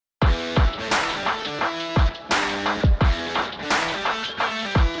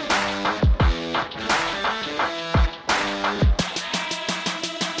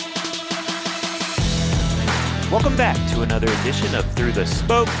to another edition of Through the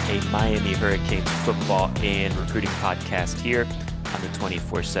Smoke, a Miami Hurricanes football and recruiting podcast here on the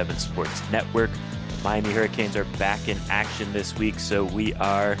 24/7 Sports Network. Miami Hurricanes are back in action this week, so we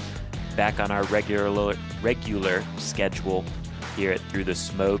are back on our regular schedule here at Through the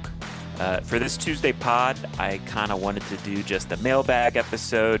Smoke. For this Tuesday pod, I kind of wanted to do just a mailbag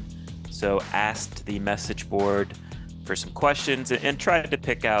episode, so asked the message board for some questions and tried to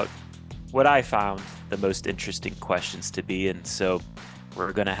pick out what I found the most interesting questions to be. And so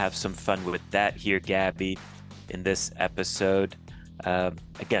we're going to have some fun with that here, Gabby, in this episode.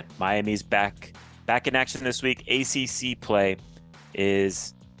 Again, Miami's back in action this week. ACC play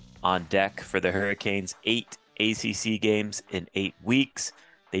is on deck for the Hurricanes. 8 ACC games in 8 weeks.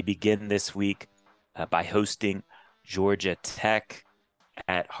 They begin this week by hosting Georgia Tech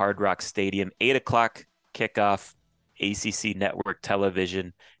at Hard Rock Stadium. 8 o'clock kickoff, ACC Network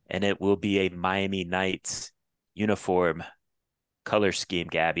Television, and it will be a Miami Knights uniform color scheme,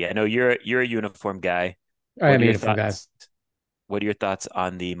 Gabby. I know you're a uniform guy. I am a uniform guy. What are your thoughts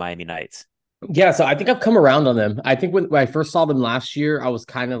on the Miami Knights? Yeah, so I think I've come around on them. I think when I first saw them last year, I was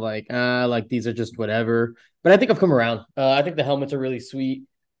kind of like these are just whatever. But I think I've come around. I think the helmets are really sweet.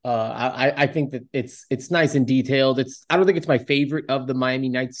 I think that it's nice and detailed. I don't think it's my favorite of the Miami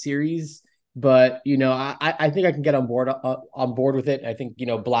Knights series, but I think I can get on board with it. I think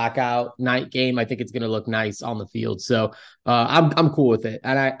blackout night game. I think it's going to look nice on the field. So I'm cool with it,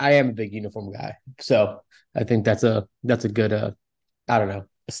 and I am a big uniform guy. So I think that's a good I don't know,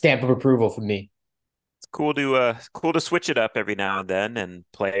 a stamp of approval from me. It's cool to switch it up every now and then, and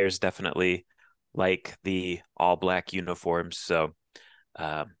players definitely like the all black uniforms. So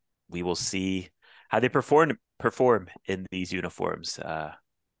we will see how they perform in these uniforms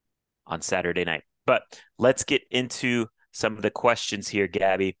on Saturday night. But let's get into some of the questions here,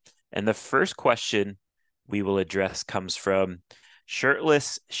 Gabby. And the first question we will address comes from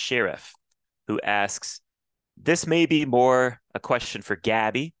Shirtless Sheriff, who asks, this may be more a question for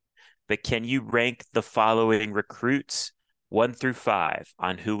Gabby, but can you rank the following recruits 1 through 5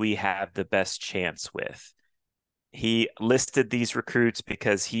 on who we have the best chance with? He listed these recruits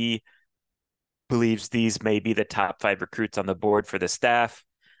because he believes these may be the top 5 recruits on the board for the staff.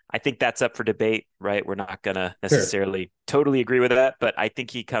 I think that's up for debate, right? We're not going to necessarily totally agree with that, but I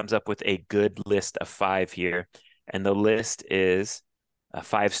think he comes up with a good list of 5 here. And the list is a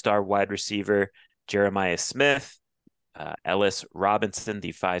 5-star wide receiver, Jeremiah Smith, Ellis Robinson,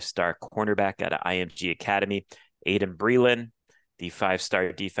 the 5-star cornerback out of IMG Academy, Aiden Breland, the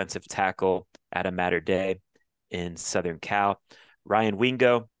 5-star defensive tackle out of Mater Dei in Southern Cal, Ryan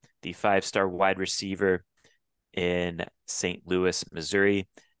Wingo, the 5-star wide receiver in St. Louis, Missouri,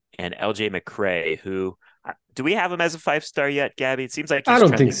 and LJ McCray, who do we have him as a 5-star yet, Gabby? It seems like he's I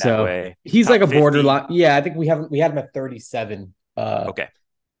don't think so. Way. He's top like a 50. Borderline. Yeah, I think we had him at 37. Okay.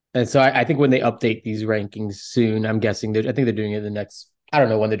 And so I think when they update these rankings soon, I'm guessing I think they're doing it in the next. I don't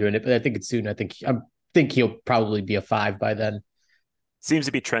know when they're doing it, but I think it's soon. I think he'll probably be a 5 by then. Seems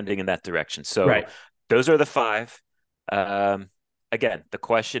to be trending in that direction. So right. Those are the 5. Again, the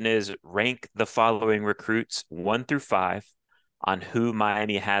question is rank the following recruits 1 through 5 on who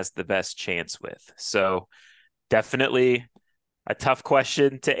Miami has the best chance with. So definitely a tough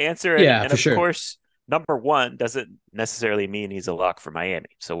question to answer. Yeah, and of sure. course, number 1 doesn't necessarily mean he's a lock for Miami.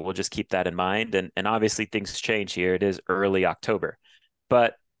 So we'll just keep that in mind. And obviously things change here. It is early October.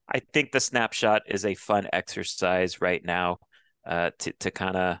 But I think the snapshot is a fun exercise right now to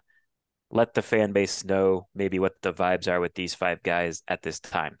kind of let the fan base know maybe what the vibes are with these 5 guys at this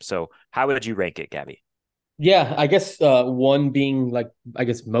time. So how would you rank it, Gabby? Yeah, I guess 1 being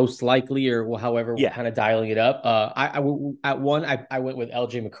most likely, or however we're kind of dialing it up. At 1, I went with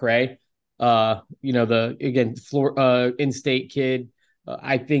LJ McCray. The in-state kid.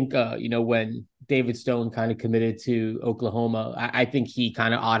 I think when David Stone kind of committed to Oklahoma, I think he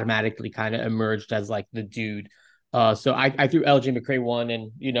kind of automatically kind of emerged as like the dude. So I threw LJ McCray 1,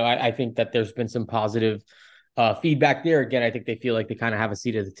 and I think that there's been some positive feedback there. Again, I think they feel like they kind of have a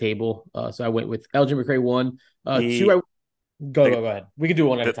seat at the table. So I went with LJ McCray 1. 2, go ahead. We can do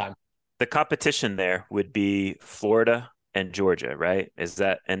one at a time. The competition there would be Florida and Georgia, right? Is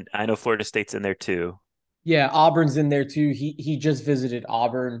that, and I know Florida State's in there too. Yeah, Auburn's in there too. He just visited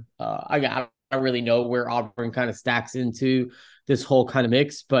Auburn. I don't really know where Auburn kind of stacks into this whole kind of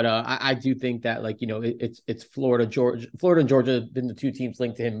mix. But I do think that like it's Florida and Georgia have been the two teams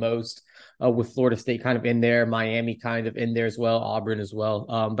linked to him most. With Florida State kind of in there, Miami kind of in there as well, Auburn as well.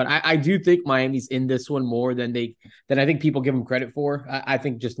 But I do think Miami's in this one more than I think people give them credit for. I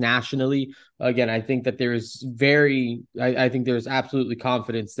think just nationally, again, I think that I think there's absolutely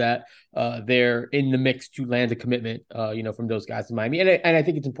confidence that they're in the mix to land a commitment, from those guys in Miami. And I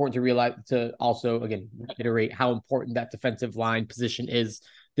think it's important to realize to also, again, reiterate how important that defensive line position is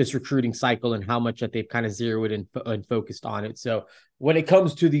this recruiting cycle and how much that they've kind of zeroed and focused on it. So when it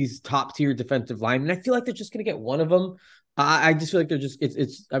comes to these top tier defensive linemen, I feel like they're just going to get one of them. I just feel like they're just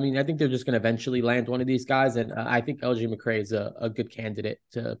I mean, I think they're just going to eventually land one of these guys, and I think LG McCray is a good candidate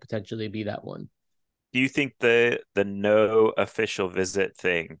to potentially be that one. Do you think the no official visit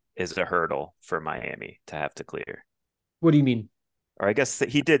thing is a hurdle for Miami to have to clear? What do you mean? Or I guess that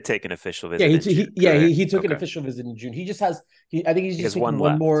he did take an official Yeah, visit in June, correct? he took an Okay. official visit in June. He just has I think he's He just has taking one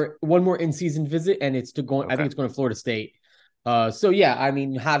left. one more in season visit, and it's to going. I think Okay. it's going to Florida State. So yeah, I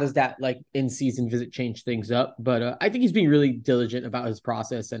mean, how does that like in season visit change things up? But I think he's being really diligent about his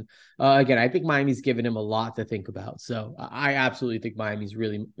process, and again, I think Miami's given him a lot to think about. So I absolutely think Miami's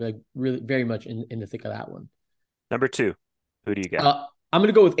really very much in the thick of that one. Number two, who do you got? I'm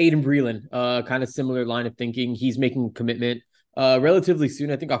gonna go with Aiden Breland. Kind of similar line of thinking. He's making a commitment relatively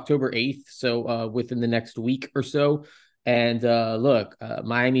soon. I think October 8th. So within the next week or so. And look,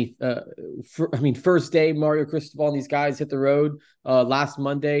 Miami. I mean, first day Mario Cristobal and these guys hit the road. Last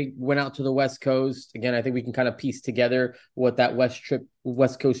Monday went out to the West Coast. Again, I think we can kind of piece together what that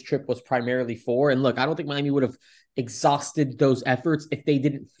West Coast trip was primarily for. And look, I don't think Miami would have exhausted those efforts if they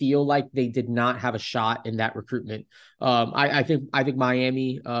didn't feel like they did not have a shot in that recruitment. I think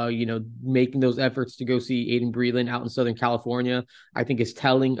Miami, making those efforts to go see Aiden Breland out in Southern California, I think is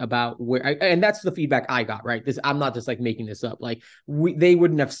telling about and that's the feedback I got. Right, I'm not just like making this up. Like they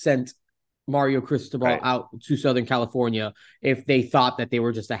wouldn't have sent Mario Cristobal Right. out to Southern California if they thought that they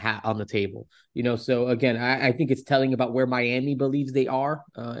were just a hat on the table. So again, I think it's telling about where Miami believes they are.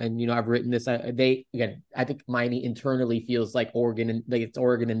 And I've written this. I think Miami internally feels like Oregon and like it's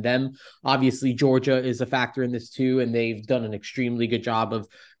Oregon and them. Obviously, Georgia is a factor in this too, and they've done an extremely good job of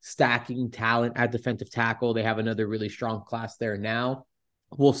stacking talent at defensive tackle. They have another really strong class there now.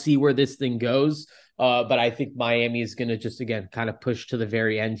 We'll see where this thing goes. But I think Miami is going to just again kind of push to the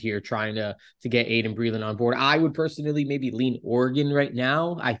very end here, trying to get Aiden Breland on board. I would personally maybe lean Oregon right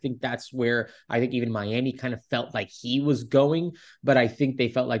now. I think that's where I think even Miami kind of felt like he was going, but I think they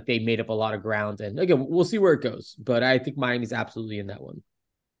felt like they made up a lot of ground. And again, we'll see where it goes. But I think Miami's absolutely in that one.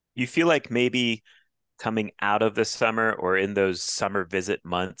 You feel like maybe coming out of the summer or in those summer visit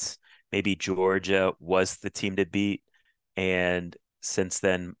months, maybe Georgia was the team to beat. And since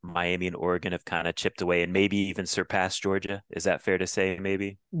then, Miami and Oregon have kind of chipped away and maybe even surpassed Georgia. Is that fair to say?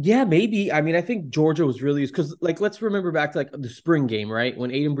 Maybe. Yeah, maybe. I mean, I think Georgia was really because, like, let's remember back to like the spring game, right? When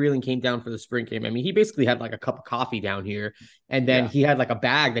Aiden Breland came down for the spring game. I mean, he basically had like a cup of coffee down here, and then Yeah. he had like a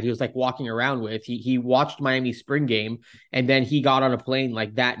bag that he was like walking around with. He watched Miami spring game, and then he got on a plane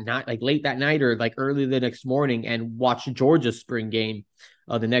like that night, like late that night or like early the next morning, and watched Georgia's spring game.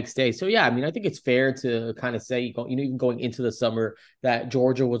 The next day. So yeah, I mean, I think it's fair to kind of say, even going into the summer, that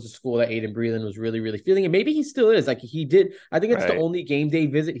Georgia was a school that Aiden Breland was really, really feeling, and maybe he still is. Like he did. I think it's the Right. only game day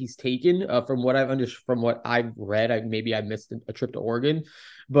visit he's taken. From what I've read, maybe I missed a trip to Oregon,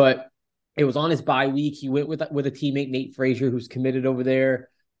 but it was on his bye week. He went with a teammate Nate Frazier, who's committed over there.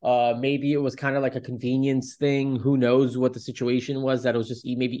 Maybe it was kind of like a convenience thing. Who knows what the situation was? That it was just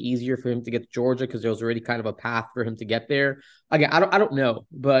maybe easier for him to get to Georgia because there was already kind of a path for him to get there. Again, I don't know,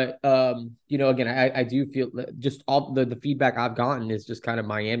 but again, I do feel that just all the feedback I've gotten is just kind of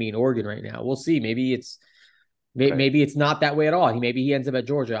Miami and Oregon right now. We'll see. Right. Maybe it's not that way at all. Maybe he ends up at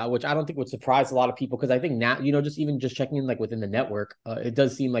Georgia, which I don't think would surprise a lot of people because I think now, just even just checking in like within the network, it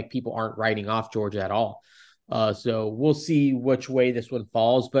does seem like people aren't writing off Georgia at all. So we'll see which way this one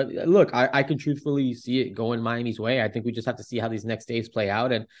falls. But look, I can truthfully see it going Miami's way. I think we just have to see how these next days play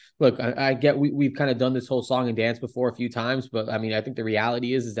out. And look, I get we've kind of done this whole song and dance before a few times, but I mean, I think the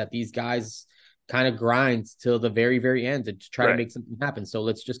reality is that these guys kind of grind till the very, very end to try to Right. make something happen. So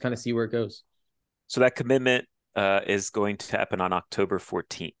let's just kind of see where it goes. So that commitment is going to happen on October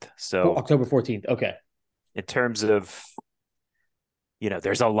 14th. Oh, So October 14th. Okay, in terms of,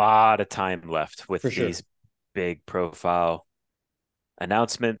 there's a lot of time left with for sure. these big profile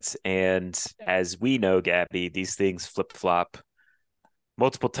announcements. And as we know, Gabby, these things flip flop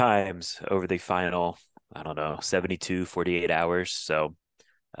multiple times over the final, I don't know, 72, 48 hours. So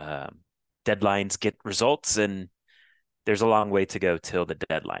um, deadlines get results, and there's a long way to go till the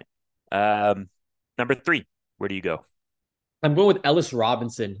deadline. Number three, where do you go? I'm going with Ellis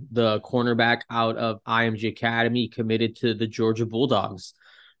Robinson, the cornerback out of IMG Academy, committed to the Georgia Bulldogs.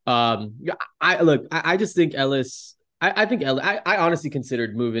 Yeah, I just think Ellis. I think Ellis. I honestly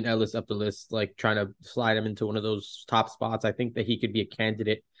considered moving Ellis up the list, like trying to slide him into one of those top spots. I think that he could be a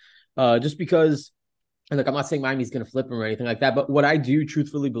candidate, just because. And like, I'm not saying Miami's going to flip him or anything like that, but what I do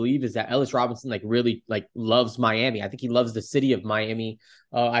truthfully believe is that Ellis Robinson like really like loves Miami. I think he loves the city of Miami.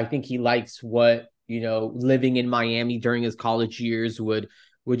 I think he likes what living in Miami during his college years would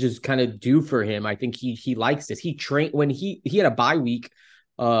just kind of do for him. I think he likes this. He trained when he had a bye week.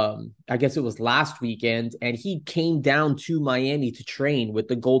 I guess it was last weekend, and he came down to Miami to train with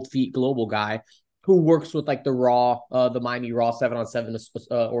the Gold Feet Global guy who works with like the Miami Raw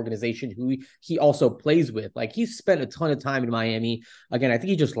 7-on-7 organization, who he also plays with. Like he's spent a ton of time in Miami. Again, I think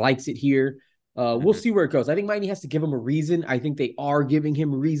he just likes it here. We'll Mhm. see where it goes. I think Miami has to give him a reason. I think they are giving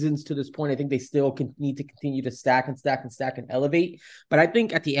him reasons to this point. I think they still need to continue to stack and stack and stack and elevate. But I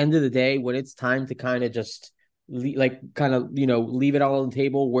think at the end of the day, when it's time to kind of just leave it all on the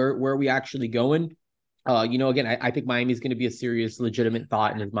table, where are we actually going? Again, I think Miami is going to be a serious, legitimate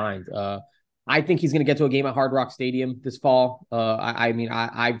thought in his mind. I think he's going to get to a game at Hard Rock Stadium this fall. I mean,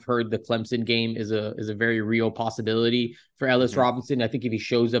 I've heard the Clemson game is a very real possibility for Ellis Mhm. Robinson. I think if he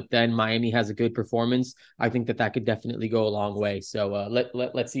shows up, then Miami has a good performance. I think that could definitely go a long way. So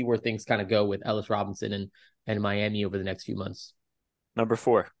let's see where things kind of go with Ellis Robinson and Miami over the next few months. Number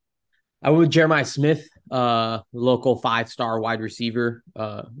four. I went with Jeremiah Smith, local 5-star wide receiver.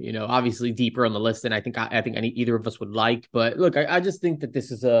 Obviously deeper on the list than I think either of us would like. But look, I just think that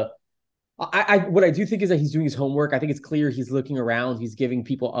this is what I do think is that he's doing his homework. I think it's clear he's looking around. He's giving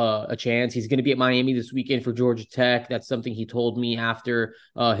people a chance. He's going to be at Miami this weekend for Georgia Tech. That's something he told me after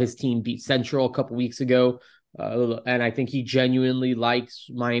his team beat Central a couple weeks ago. And I think he genuinely likes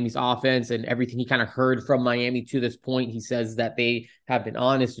Miami's offense and everything he kind of heard from Miami to this point. He says that they have been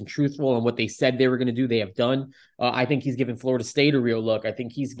honest and truthful, and what they said they were going to do, they have done. I think he's giving Florida State a real look. I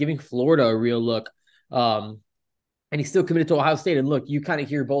think he's giving Florida a real look. And he's still committed to Ohio State. And look, you kind of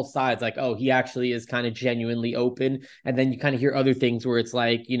hear both sides, like, oh, he actually is kind of genuinely open. And then you kind of hear other things where it's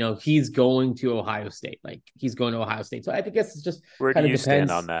like, he's going to Ohio State. Like he's going to Ohio State. So I think it's just Where do kind of you stand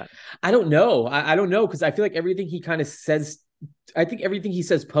on depends. that? I don't know. I don't know because I feel like everything he kind of says, I think everything he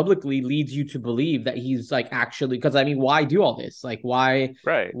says publicly leads you to believe that he's like actually, because I mean, why do all this? Like, Right.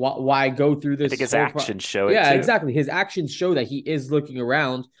 why go through I think this his whole actions show it Yeah, too. exactly. His actions show that he is looking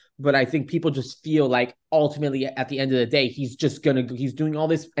around, but I think people just feel like ultimately at the end of the day, he's doing all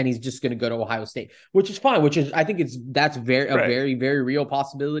this and he's just gonna go to Ohio State, which is fine. Which is I think that's Right. very very real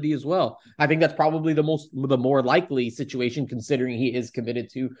possibility as well. I think that's probably the more likely situation considering he is committed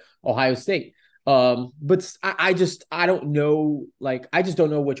to Ohio State. But I don't know. Like I just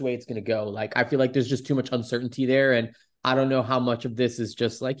don't know which way it's gonna go. Like I feel like there's just too much uncertainty there, and I don't know how much of this is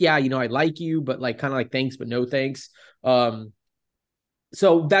just like, yeah, I like you, but like kind of like thanks, but no thanks. Um,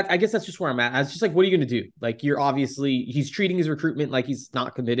 so that I guess that's just where I'm at. I was just like, what are you gonna do? Like he's treating his recruitment like he's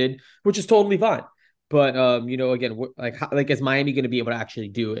not committed, which is totally fine. But again, like is Miami going to be able to actually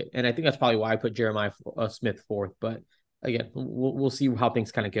do it? And I think that's probably why I put Jeremiah Smith fourth. But again, we'll see how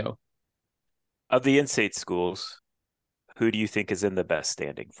things kind of go. Of the in-state schools, who do you think is in the best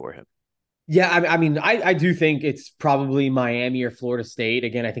standing for him? Yeah, I mean, I do think it's probably Miami or Florida State.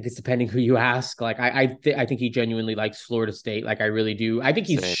 Again, I think it's depending who you ask. Like, I think he genuinely likes Florida State. Like, I really do. Same. I think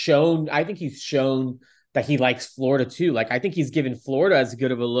he's shown that he likes Florida too. Like, I think he's given Florida as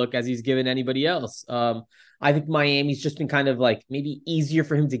good of a look as he's given anybody else. I think Miami's just been kind of like maybe easier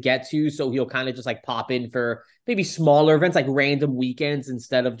for him to get to, so he'll kind of just like pop in for maybe smaller events, like random weekends,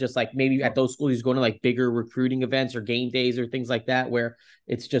 instead of just like maybe at those schools he's going to like bigger recruiting events or game days or things like that, where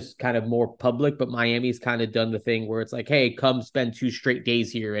it's just kind of more public. But Miami's kind of done the thing where it's like, hey, come spend 2 straight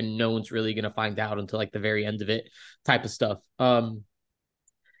days here, and no one's really gonna find out until like the very end of it, type of stuff.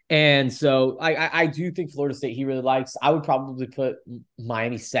 And so I do think Florida State he really likes. I would probably put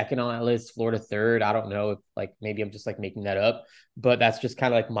Miami second on that list, Florida third. I don't know if like maybe I'm just like making that up, but that's just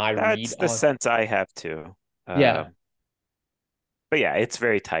kind of like my read That's the on. sense I have too. Yeah, Um, but yeah, it's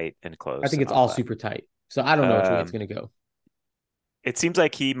very tight and I close think and it's all all that. super tight. So I don't know which way it's Um, gonna go. it seems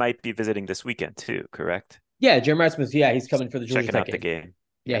like he might be visiting this weekend too, correct? Yeah, Jeremiah Smith. Yeah, he's Just coming for the Georgia checking Tech out the game. game.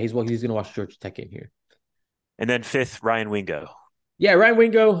 Yeah, Yeah. he's gonna watch Georgia Tech game here. And then fifth, Ryan Wingo. Yeah, Ryan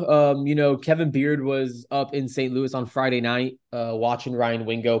Wingo. Kevin Beard was up in St. Louis on Friday night, watching Ryan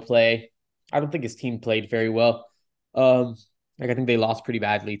Wingo play. I don't think his team played very well. Um, I think they lost pretty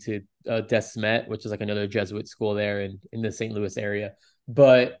badly to Des Smet, which is like another Jesuit school there in the St. Louis area.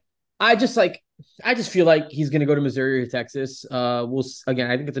 But I just like, I just feel like he's gonna go to Missouri or Texas. Again,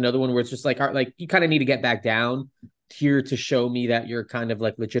 I think it's another one where it's just like, like you kind of need to get back down here to show me that you're kind of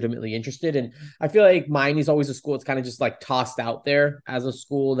like legitimately interested. And I feel like Miami's always a school that's kind of just like tossed out there as a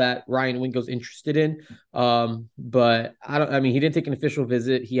school that Ryan Wingo's interested in. But I mean, he didn't take an official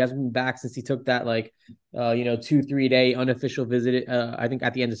visit. He hasn't been back since he took that like, 2-3 day unofficial visit, I think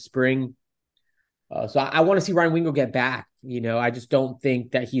at the end of spring. So I want to see Ryan Wingo get back. I just don't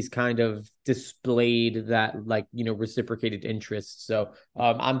think that he's kind of displayed that like reciprocated interest. So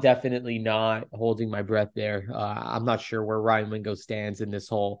I'm definitely not holding my breath there. I'm not sure where Ryan Wingo stands in this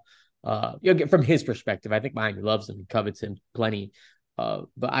whole. From his perspective, I think Miami loves him and covets him plenty. But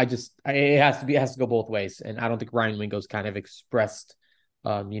it has to go both ways, and I don't think Ryan Wingo's kind of expressed.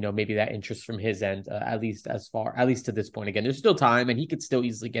 Maybe that interest from his end, at least to this point. Again, there's still time, and he could still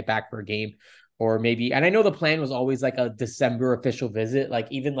easily get back for a game or maybe, and I know the plan was always like a December official visit, like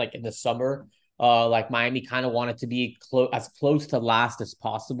even like in the summer, like Miami kind of wanted to be as close to last as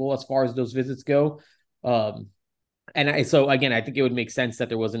possible as far as those visits go. Um, so again, I think it would make sense that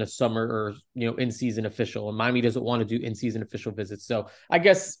there wasn't a summer or in season official, and Miami doesn't want to do in season official visits. So I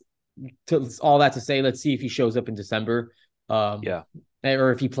guess all that to say, let's see if he shows up in December, Yeah.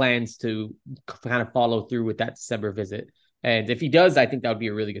 or if he plans to kind of follow through with that December visit. And if he does, I think that would be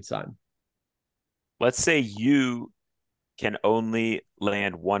a really good sign. Let's say you can only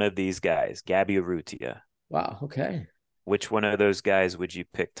land one of these guys, Gabby Urrutia. Wow. Okay. Which one of those guys would you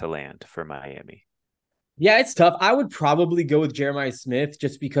pick to land for Miami? Yeah, it's tough. I would probably go with Jeremiah Smith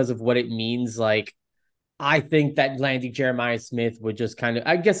just because of what it means. Like, I think that landing Jeremiah Smith would just kind of,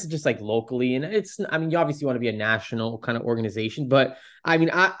 I guess, just like locally. And I mean, you obviously want to be a national kind of organization, but I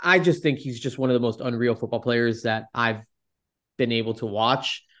mean, I just think he's just one of the most unreal football players that I've been able to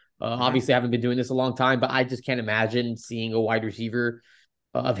watch. Mm-hmm. Obviously, I haven't been doing this a long time, but I just can't imagine seeing a wide receiver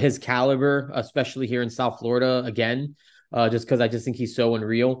of his caliber, especially here in South Florida again, just because I just think he's so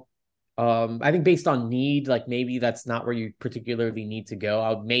unreal. I think based on need, like maybe that's not where you particularly need to go. I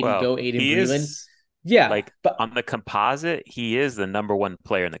would maybe Well, go Aiden he Breland. is Yeah, like but on the composite, he is the number one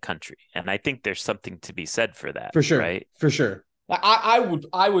player in the country. And I think there's something to be said for that, for sure, right? for sure. I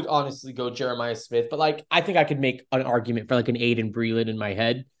would honestly go Jeremiah Smith, but like I think I could make an argument for like an Aiden Breland in my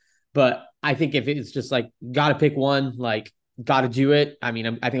head. But I think if it's just like gotta pick one, like gotta do it. I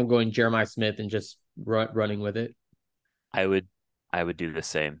mean, I think I'm going Jeremiah Smith and just running with it. I would I would do the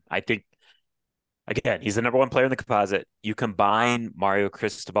same. I think again, he's the number one player in the composite. You combine Mario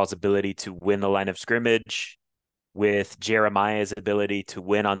Cristobal's ability to win the line of scrimmage with Jeremiah's ability to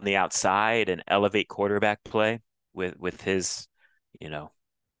win on the outside and elevate quarterback play with his, you know,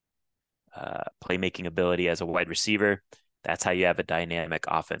 playmaking ability as a wide receiver. That's how you have a dynamic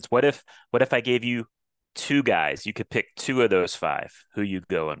offense. What if I gave you two guys? You could pick two of those five. Who you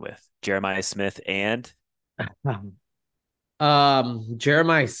going with? Jeremiah Smith and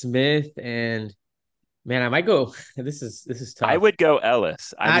Jeremiah Smith and man, I might go. This is I tough. would go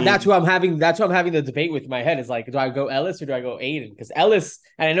Ellis. I That's mean, who I'm having. That's what I'm having the debate with in my head. Is like, do I go Ellis or do I go Aiden? Because Ellis,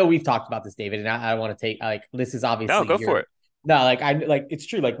 and I know we've talked about this, David, and I want to take like this is no, obviously go for your it. no, like I like it's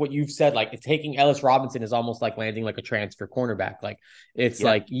true. Like what you've said, like taking Ellis Robinson is almost like landing like a transfer cornerback. Like it's Yeah.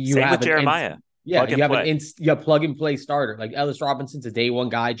 like you Same with have Jeremiah. yeah, Plug you and have play. you have plug and play starter. Like Ellis Robinson's a day one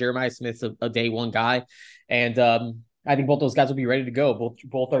guy, Jeremiah Smith's a day one guy, and I think both those guys will be ready to go.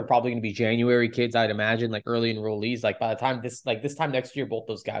 Both are probably going to be January kids, I'd imagine, like early enrollees. Like by the time this time next year, both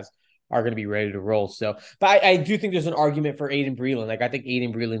those guys are going to be ready to roll. So, but I do think there's an argument for Aiden Breland. Like I think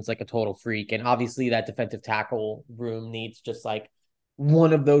Aiden Breland's like a total freak, and obviously that defensive tackle room needs just like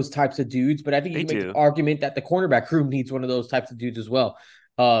one of those types of dudes. But I think you They can make the do. argument that the cornerback room needs one of those types of dudes as well.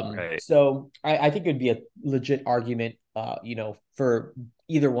 Right. So I think it'd be a legit argument, for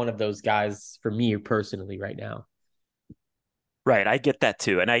either one of those guys for me personally right now. Right. I get that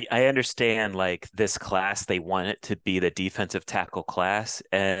too. And I understand like this class, they want it to be the defensive tackle class.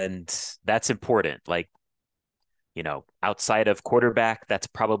 And that's important. Like, outside of quarterback, that's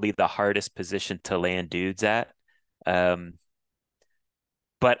probably the hardest position to land dudes at. Um,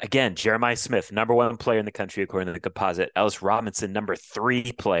 but again, Jeremiah Smith, number one player in the country, according to the composite. Ellis Robinson, number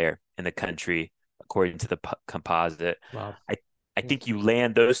three player in the country, according to the composite. Wow. I, I think you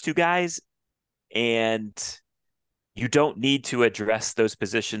land those two guys and you don't need to address those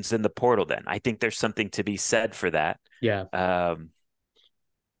positions in the portal then. I think there's something to be said for that. Yeah. Um,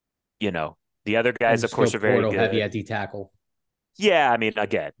 you know, the other And guys, of just go course, are very portal heavy good. at D tackle. Yeah, I mean,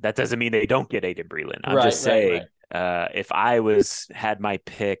 again, that doesn't mean they don't get Aiden Breland. I'm just Right, right, right. saying, if I had my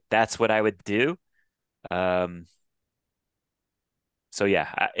pick, that's what I would do. Um, so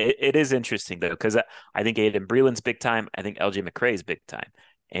yeah, it is interesting though, because I think Aiden Breland's big time. I think LJ McCray's big time,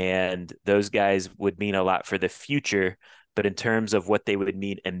 and those guys would mean a lot for the future. But in terms of what they would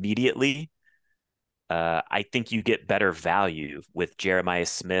mean immediately, I think you get better value with Jeremiah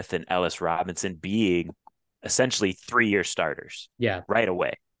Smith and Ellis Robinson being essentially 3-year starters Yeah. right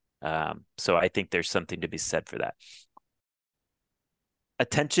away. So I think there's something to be said for that.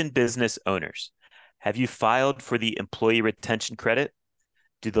 Attention business owners. Have you filed for the employee retention credit?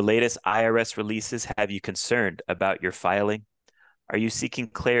 Do the latest IRS releases have you concerned about your filing? Are you seeking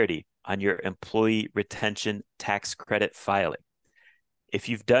clarity on your employee retention tax credit filing? If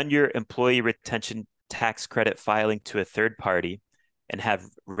you've done your employee retention tax credit filing to a third party and have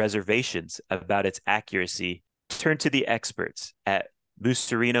reservations about its accuracy, turn to the experts at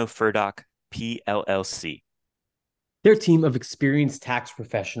Musarino Furdock PLLC. Their team of experienced tax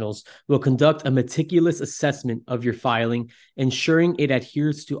professionals will conduct a meticulous assessment of your filing, ensuring it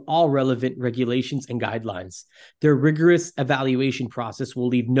adheres to all relevant regulations and guidelines. Their rigorous evaluation process will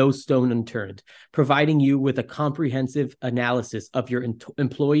leave no stone unturned, providing you with a comprehensive analysis of your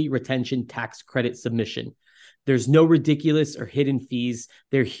employee retention tax credit submission. There's no ridiculous or hidden fees.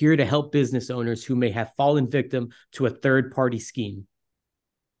 They're here to help business owners who may have fallen victim to a third-party scheme.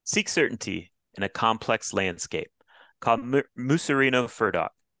 Seek certainty in a complex landscape. Call Musarino Furdock,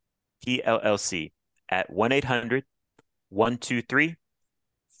 PLLC, at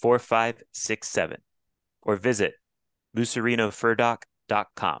 1-800-123-4567 or visit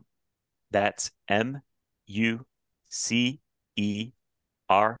musarinofurdock.com. That's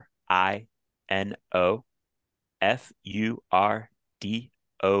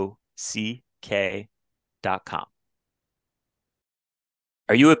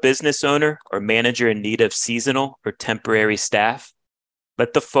Are you a business owner or manager in need of seasonal or temporary staff?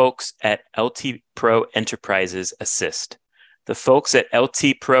 Let the folks at LT Pro Enterprises assist. The folks at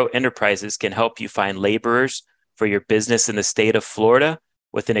LT Pro Enterprises can help you find laborers for your business in the state of Florida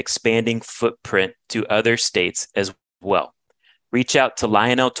with an expanding footprint to other states as well. Reach out to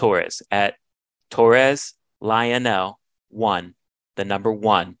Lionel Torres at TorresLionel1, the number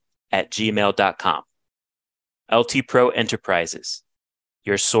 1, at gmail.com. LT Pro Enterprises,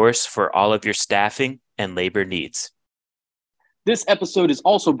 your source for all of your staffing and labor needs. This episode is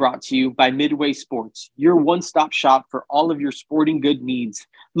also brought to you by Midway Sports, your one-stop shop for all of your sporting good needs,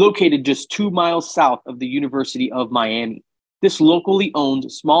 located just 2 miles south of the University of Miami. This locally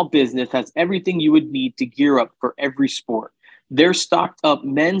owned small business has everything you would need to gear up for every sport. Their stocked up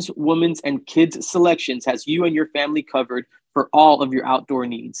men's, women's, and kids selections has you and your family covered for all of your outdoor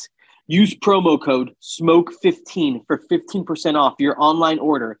needs. Use promo code SMOKE15 for 15% off your online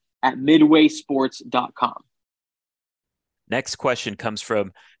order at midwaysports.com. Next question comes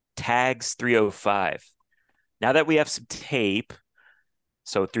from Tags305. Now that we have some tape,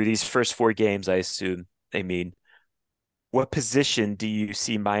 so through these first 4 games, I assume they mean, what position do you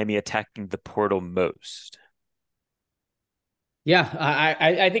see Miami attacking the portal most? Yeah,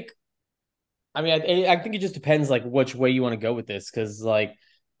 I think. I mean, I think it just depends like which way you want to go with this, because like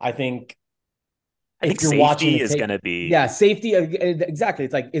I think I think if you're watching safety the is tape, going to be. yeah, safety exactly.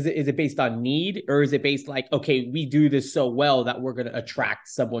 It's like is it based on need, or is it based like, okay, we do this so well that we're going to attract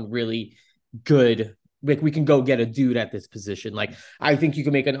someone really good, like we can go get a dude at this position. Like I think you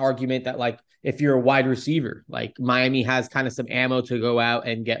can make an argument that like if you're a wide receiver, like Miami has kind of some ammo to go out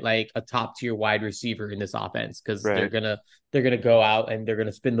and get like a top tier wide receiver in this offense, because Right. they're gonna go out and they're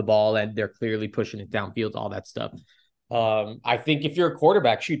gonna spin the ball and they're clearly pushing it downfield, all that stuff. I think if you're a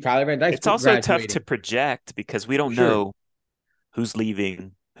quarterback, shoot, Tyler Van Dyke's It's also tough to graduating. project because we don't Sure. know who's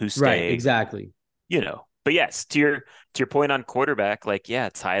leaving, who's Right, staying, exactly. But yes, to your point on quarterback, like, yeah,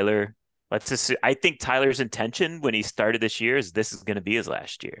 Tyler, let's just I think Tyler's intention when he started this year is this is going to be his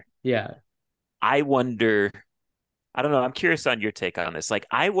last year. Yeah. I wonder, I don't know, I'm curious on your take on this. Like,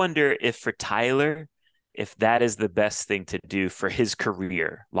 I wonder if for Tyler, if that is the best thing to do for his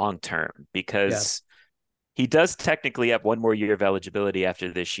career long term, Yeah. because he does technically have 1 more year of eligibility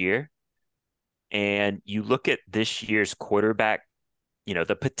after this year. And you look at this year's quarterback,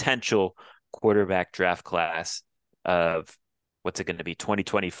 the potential quarterback draft class of what's it going to be,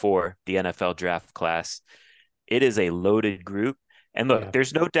 2024, the NFL draft class. It is a loaded group. And look, Yeah.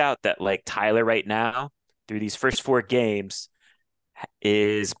 there's no doubt that like Tyler right now, through these first 4 games,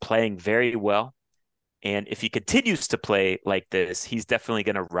 is playing very well. And if he continues to play like this, he's definitely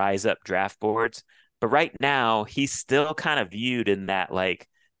going to rise up draft boards. But right now, he's still kind of viewed in that like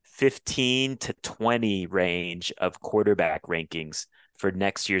 15 to 20 range of quarterback rankings for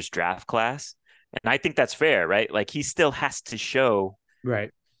next year's draft class. And I think that's fair, right? Like he still has to show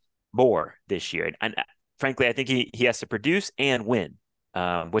Right. more this year. And frankly, I think he has to produce and win,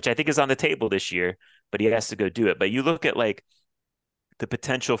 which I think is on the table this year, but he has to go do it. But you look at like the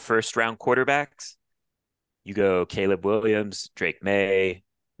potential first round quarterbacks, you go Caleb Williams, Drake May,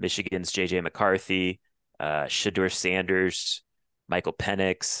 Michigan's JJ McCarthy, Shedeur Sanders, Michael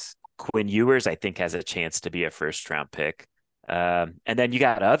Penix, Quinn Ewers, I think has a chance to be a first round pick. And then you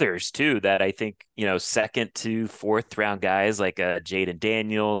got others too that I think, second to fourth round guys like Jaden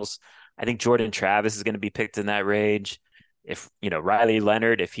Daniels. I think Jordan Travis is going to be picked in that range. If, Riley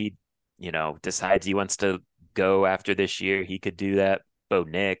Leonard, if he, decides he wants to go after this year, he could do that. Bo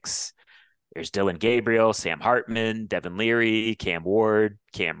Nix. There's Dylan Gabriel, Sam Hartman, Devin Leary, Cam Ward,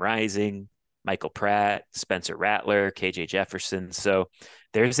 Cam Rising, Michael Pratt, Spencer Rattler, KJ Jefferson. So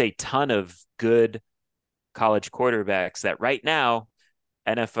there's a ton of good college quarterbacks that right now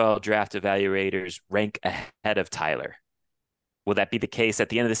NFL draft evaluators rank ahead of Tyler. Will that be the case at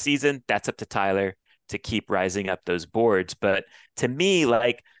the end of the season? That's up to Tyler to keep rising up those boards. But to me,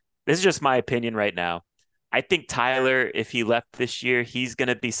 this is just my opinion right now. I think Tyler, if he left this year, he's going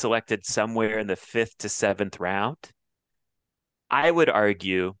to be selected somewhere in the 5th to 7th round. I would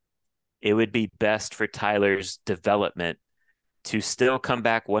argue it would be best for Tyler's development to still come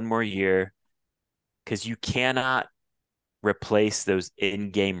back one more year, because you cannot replace those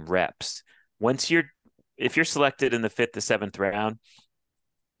in-game reps. If you're selected in the 5th to 7th round,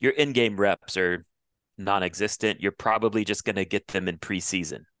 your in-game reps are non-existent. You're probably just going to get them in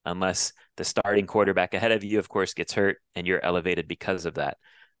preseason, unless the starting quarterback ahead of you, of course, gets hurt and you're elevated because of that.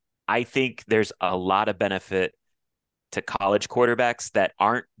 I think there's a lot of benefit to college quarterbacks that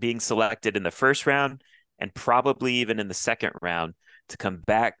aren't being selected in the first round and probably even in the second round to come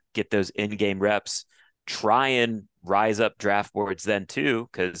back, get those in-game reps, try and rise up draft boards then too,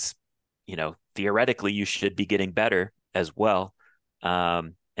 because, theoretically you should be getting better as well.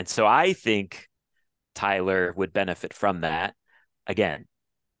 And so I think Tyler would benefit from that. Again,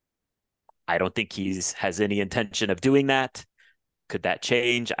 I don't think has any intention of doing that. Could that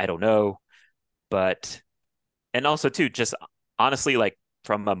change? I don't know. But, and also too, just honestly,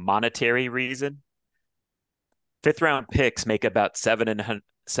 from a monetary reason, 5th round picks make about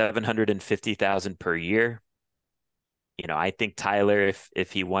 $750,000 per year. I think Tyler,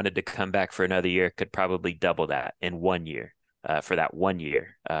 if he wanted to come back for another year, could probably double that in 1 year, for that 1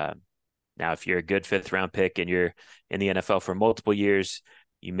 year. Now, if you're a good 5th round pick and you're in the NFL for multiple years,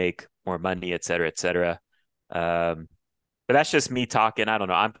 you make more money, et cetera, et cetera. But that's just me talking. I don't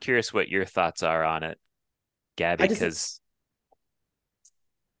know. I'm curious what your thoughts are on it, Gabby, because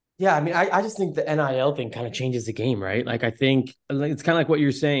yeah, I just think the NIL thing kind of changes the game, right? I think it's kind of like what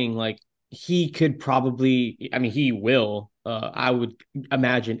you're saying. He could probably, he will. I would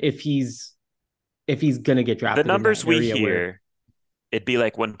imagine if he's gonna get drafted. The numbers in that we area hear, it'd be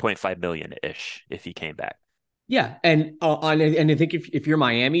like 1.5 million ish if he came back. Yeah, and I think if you're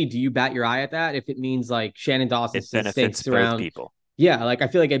Miami, do you bat your eye at that? If it means Shannon Dawson It benefits sticks both around, people. yeah, I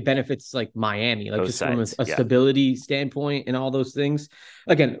feel like it benefits Miami, Both just sides, from a yeah. stability standpoint and all those things.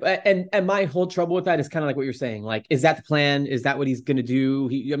 Again, and my whole trouble with that is kind of like what you're saying. Is that the plan? Is that what he's gonna do?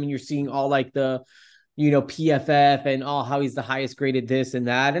 You're seeing all the PFF and how he's the highest graded this and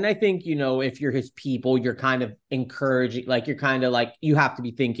that. And I think, if you're his people, you're kind of encouraging, you're kind of you have to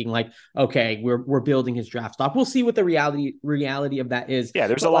be thinking okay, we're building his draft stock. We'll see what the reality of that is. Yeah,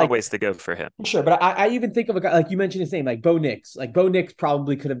 there's a long ways to go for him. Sure. But I even think of a guy, like you mentioned his name, Bo Nix. Bo Nix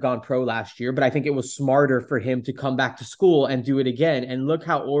probably could have gone pro last year, but I think it was smarter for him to come back to school and do it again. And look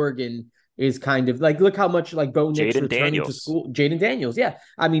how Oregon is kind of look how much Bo Nix Jaden returning Daniels. to school. Jaden Daniels. Yeah.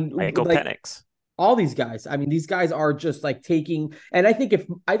 Michael Penix. All these guys. These guys are just taking, and I think if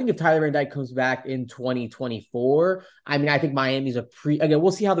Tyler Van Dyke comes back in 2024, I think Miami's again,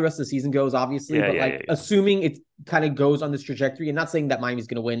 we'll see how the rest of the season goes, obviously, assuming it kind of goes on this trajectory, and not saying that Miami's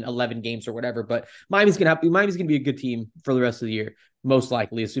going to win 11 games or whatever, but Miami's going to be a good team for the rest of the year, most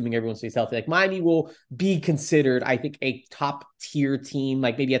likely, assuming everyone stays healthy. Miami will be considered, I think, a top tier team,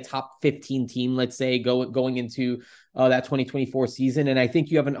 maybe a top 15 team, let's say, going into that 2024 season. And I think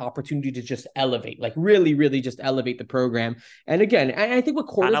you have an opportunity to just elevate, really, really just elevate the program. And again, I think with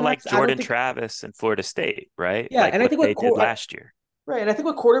quarterbacks, kind of like Jordan Travis in Florida State, right? Yeah, and I think what they did last year. Right, and I think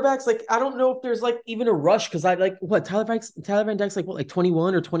with quarterbacks, I don't know if there's even a rush, because Tyler Van Dyke's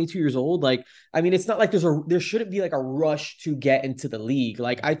 21 or 22 years old. It's not like there shouldn't be a rush to get into the league.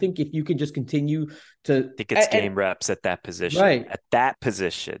 I think if you can just continue to, I think it's game reps at that position, right? At that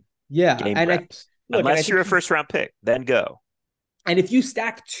position, yeah, game and reps. Unless you're a first round pick, then go. And if you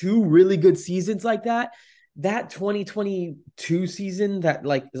stack 2 really good seasons like that 2022 season that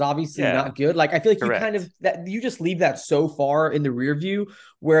is obviously not good. I feel like Correct. You kind of that you just leave that so far in the rear view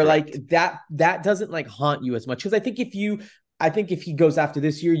where Correct. That doesn't haunt you as much. Because I think if you I think if he goes after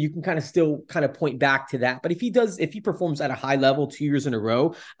this year, you can kind of still kind of point back to that. But if he performs at a high level 2 years in a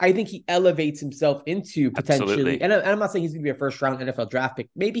row, I think he elevates himself into potentially, Absolutely. and I'm not saying he's going to be a first round NFL draft pick.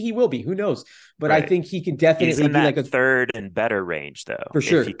 Maybe he will be. Who knows? But I Right. think he can He's definitely in be that like a, third and better range, though, for if he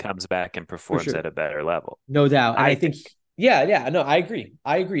sure, comes back and for performs at sure. a better level. No doubt. And I I think, think. yeah, yeah, no, I agree.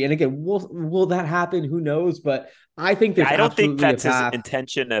 I agree. And again, will that happen? Who knows? But I think Yeah, there's I don't think absolutely a that's his path.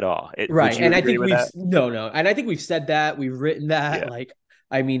 intention at all. Would Right. you And I agree think with we've that? no, no. And I think we've said that, we've written that. Yeah. Like,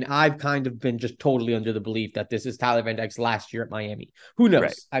 I mean, I've kind of been just totally under the belief that this is Tyler Van Dyke's last year at Miami. Who Right.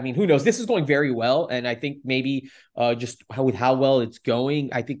 knows? I mean, who knows? This is going very well. And I think maybe just with how well it's going,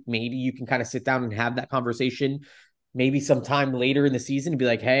 I think maybe you can kind of sit down and have that conversation maybe sometime later in the season and be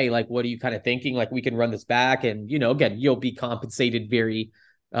like, hey, like, what are you kind of thinking? Like, we can run this back. And, again, you'll be compensated very,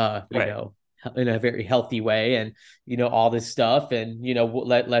 Right. in a very healthy way and, all this stuff. And,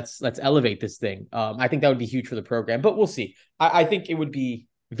 let's elevate this thing. I think that would be huge for the program, but we'll see. I think it would be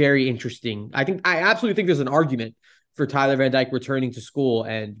very interesting. I absolutely think there's an argument for Tyler Van Dyke returning to school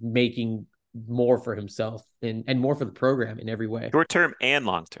and making more for himself and more for the program in every way. Short term and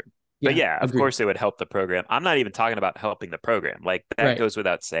long term. But Yeah, yeah, of agreed. course it would help the program. I'm not even talking about helping the program. Like that Right. goes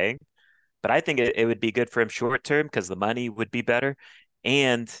without saying. But I think it would be good for him short term because the money would be better,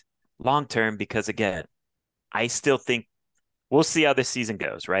 and long term because again, I still think we'll see how this season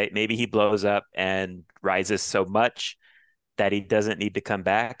goes, right? Maybe he blows up and rises so much that he doesn't need to come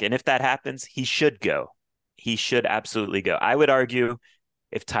back. And if that happens, he should go. He should absolutely go. I would argue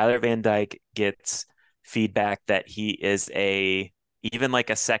if Tyler Van Dyke gets feedback that he is even like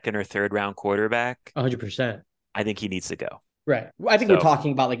a second or third round quarterback, 100%. I think he needs to go. Right. I think we're So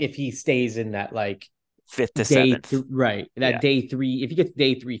talking about like if he stays in that like fifth to seventh. right, that Yeah. day three, if he gets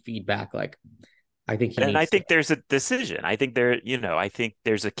day three feedback, like I think he And I needs to. think there's a decision. I think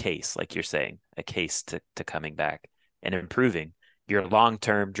there's a case, like you're saying, a case to coming back and improving your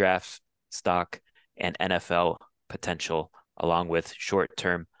long-term draft stock and NFL potential, along with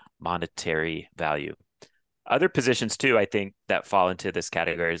short-term monetary value. Other positions too, I think that fall into this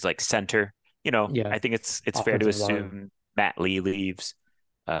category is like center. Yeah, I think it's fair to offensive line. assume Matt Lee leaves.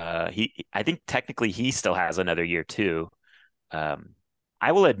 I think technically he still has another year too. Um,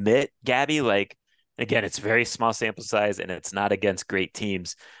 I will admit, Gabby, like again, it's very small sample size and it's not against great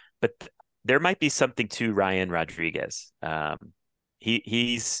teams, but there might be something to Ryan Rodriguez.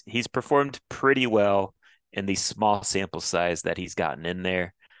 He's performed pretty well in the small sample size that he's gotten in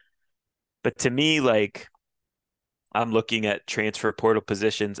there. But to me, like I'm looking at transfer portal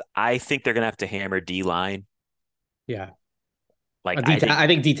positions. I think they're gonna have to hammer D line. Yeah, Like I think I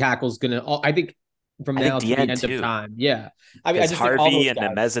think D tackle's gonna. I think from I think now to the DN end of too, time. Yeah, I mean, I because just think all Harvey those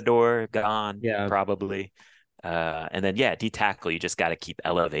and guys. Nemezador gone Yeah, probably. And then yeah, D tackle, you just got to keep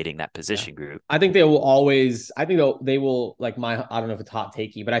elevating that yeah. position group. I think they will always. I think they will like my. I don't know if it's hot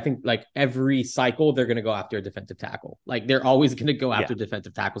takey, but I think like every cycle they're gonna go after a defensive tackle. Like they're always gonna go Yeah, after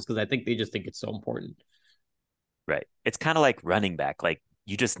defensive tackles because I think they just think it's so important. right. It's kind of like running back. Like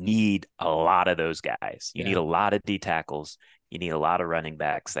you just need a lot of those guys. You need Yeah, a lot of D tackles. You need a lot of running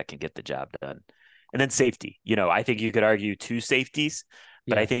backs that can get the job done. And then safety. I think you could argue two safeties,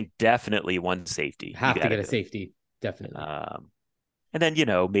 but I yeah. think definitely one safety. You Have to got to get a go. safety, definitely. And then,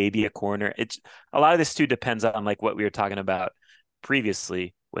 maybe a corner. It's a lot of this too depends on like what we were talking about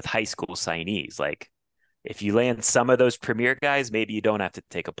previously with high school signees. Like if you land some of those premier guys, maybe you don't have to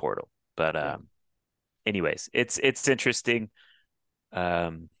take a portal. But Yeah, anyways, it's interesting.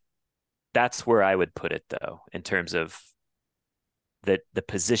 Um, that's where I would put it though, in terms of the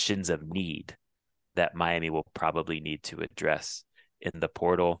positions of need that Miami will probably need to address in the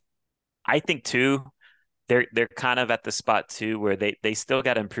portal. I think too, they're kind of at the spot too where they still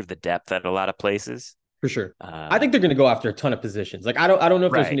got to improve the depth at a lot of places. for sure. I think Um, they're going to go after a ton of positions. Like I don't know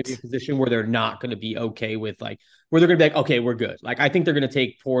if there's going to be a right. position where they're not going to be okay with like where they're going to be like okay, we're good. Like I think they're going to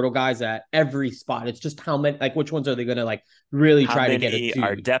take portal guys at every spot. It's just how many like which ones are they going to like really How try to get a many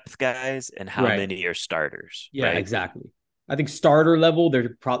are dude. depth guys and how Right. many are starters, Yeah, right? exactly. I think starter level,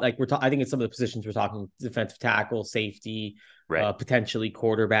 they're probably like I think it's some of the positions we're talking defensive tackle, safety, Right. potentially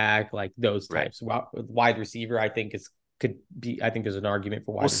quarterback, like those Right. types. Wide receiver, I think is could be. I think there's an argument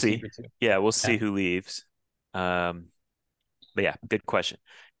for We'll wide see. receiver too. Yeah, we'll Yeah, see who leaves. Um, but yeah, good question.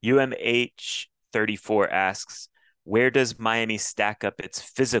 UMH34 asks, where does Miami stack up its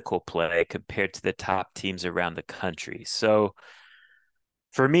physical play compared to the top teams around the country? So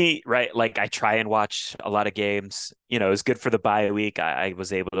for me, right, like I try and watch a lot of games. It was good for the bye week. I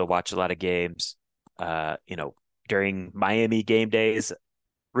was able to watch a lot of games. Uh, you know, during Miami game days,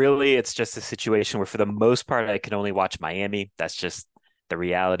 really, it's just a situation where for the most part, I can only watch Miami. That's just the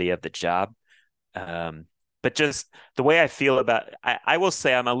reality of the job. Um, but just the way I feel about, I will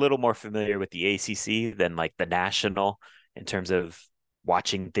say I'm a little more familiar with the ACC than like the national in terms of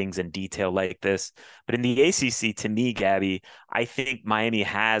watching things in detail like this. But in the ACC, to me, Gabby, I think Miami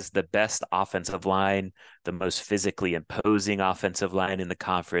has the best offensive line, the most physically imposing offensive line in the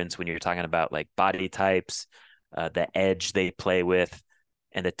conference when you're talking about like body types, the edge they play with,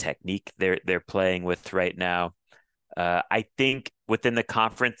 and the technique they're playing with right now. I think within the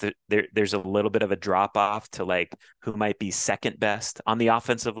conference, there's a little bit of a drop off to like who might be second best on the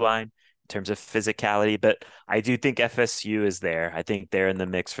offensive line in terms of physicality. But I do think FSU is there. I think they're in the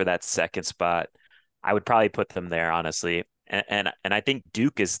mix for that second spot. I would probably put them there, honestly. And I think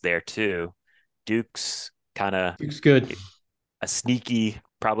Duke is there too. Duke's kind of Duke's good. a sneaky,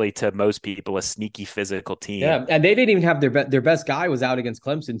 probably to most people, a sneaky physical team. Yeah, and they didn't even have their best guy was out against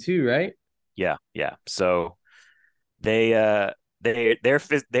Clemson too, right? Yeah, yeah. So they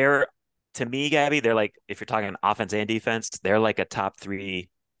they're to me, Gabby, they're like if you're talking offense and defense, they're like a top three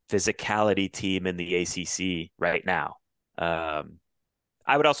physicality team in the ACC right now. Um,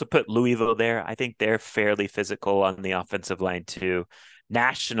 I would also put Louisville there. I think they're fairly physical on the offensive line too.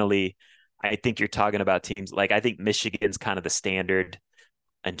 Nationally, I think you're talking about teams like I think Michigan's kind of the standard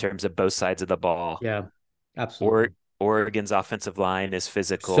in terms of both sides of the ball. Yeah, Or absolutely. Oregon's offensive line is So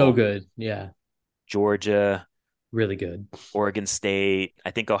physical. good. Yeah, Georgia, really good. Oregon State,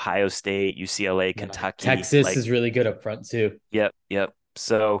 I think Ohio State, UCLA, Yeah. Kentucky. Texas Like, is really good up front too. yep, yep.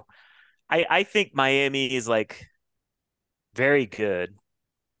 So I think Miami is like very good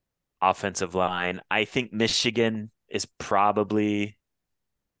offensive line. I think Michigan is probably, I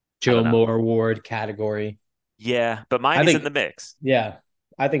Joe don't know. Moore Award category. Yeah, but I Miami's in think, the mix. yeah,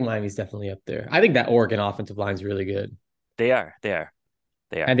 I think Miami's definitely up there. I think that Oregon offensive line is really good. They are, they are,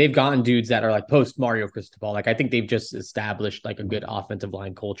 they are. And they've gotten dudes that are like post Mario Cristobal. Like I think they've just established like a good offensive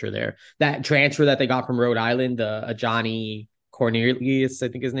line culture there. That transfer that they got from Rhode Island, Johnny Cornelius, I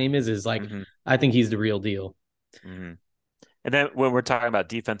think his name is like Hmm. I think he's the real deal. Hmm. And then when we're talking about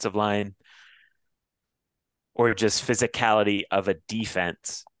defensive line or just physicality of a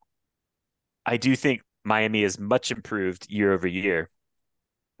defense, I do think Miami is much improved year over year,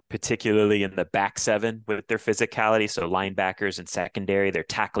 particularly in the back seven with their physicality. So linebackers and secondary, they're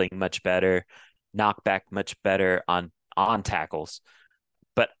tackling much better, knockback much better on tackles.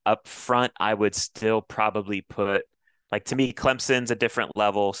 But up front, I would still probably put like to me, Clemson's a different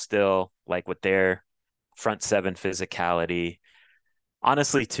level still, like with their front seven physicality.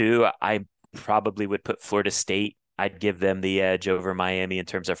 Honestly, too, I probably would put Florida State. I'd give them the edge over Miami in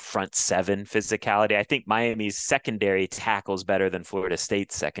terms of front seven physicality. I think Miami's secondary tackles better than Florida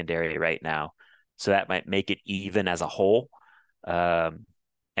State's secondary right now. So that might make it even as a whole.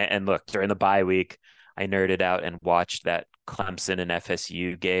 And look, during the bye week, I nerded out and watched that Clemson and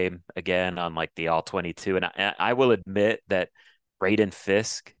FSU game again on like the all 22. And I will admit that Braden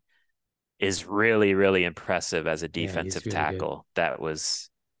Fisk is really, really impressive as a Yeah, he's defensive really good. tackle that was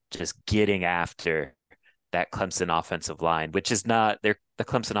just getting after that Clemson offensive line, which is not the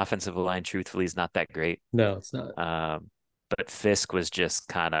Clemson offensive line, truthfully, is not that great. No, it's not. But Fisk was just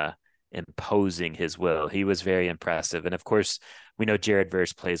kind of imposing his will. He was very impressive. And of course, we know Jared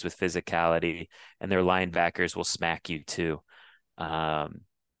Verse plays with physicality and their linebackers will smack you too. Um,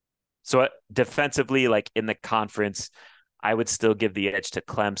 so defensively, like in the conference, I would still give the edge to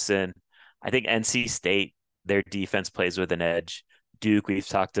Clemson. I think NC State, their defense plays with an edge. Duke, we've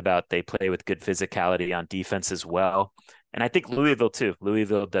talked about, they play with good physicality on defense as well. And I think Louisville too.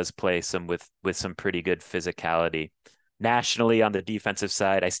 Louisville does play some with some pretty good physicality. Nationally on the defensive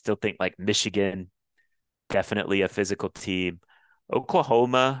side, I still think like Michigan, definitely a physical team.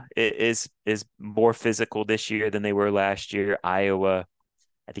 Oklahoma is more physical this year than they were last year. Iowa,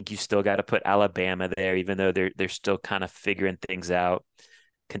 I think you still got to put Alabama there, even though they're still kind of figuring things out.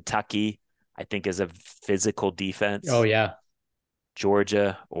 Kentucky, I think, is a physical Oh defense. yeah.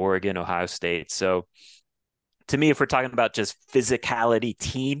 Georgia, Oregon, Ohio State. So to me, if we're talking about just physicality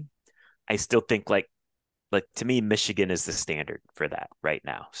team, I still think like to me, Michigan is the standard for that right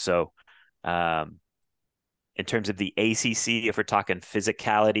now. So um, in terms of the ACC, if we're talking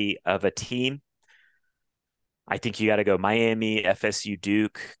physicality of a team, I think you got to go Miami, FSU,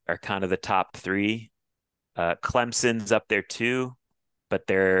 Duke are kind of the top three. Clemson's up there too, but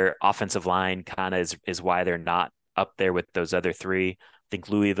their offensive line kind of is why they're not up there with those other three. I think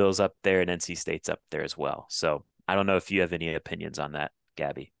Louisville's up there and NC State's up there as well. So I don't know if you have any opinions on that,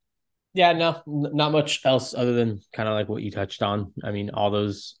 Gabby. Yeah, no, not much else other than kind of like what you touched on. I mean, all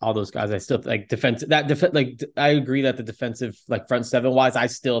those guys, I still like I agree that the defensive like front seven wise, I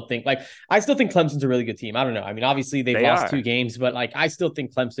still think Clemson's a really good team. I don't know. I mean, obviously they've They lost two are. games, but like I still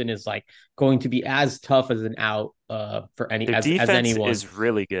think Clemson is like going to be as tough as an out for any Their as defense anyone. is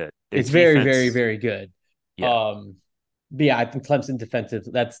really good. Their It's very, very, defense, very good. yeah, Um, but yeah, I think Clemson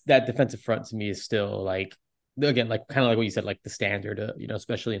that defensive front to me is still like again like kind of like what you said, like the standard,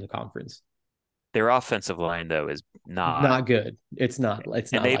 especially in the conference. their offensive line though is not, Not good. It's and not they've like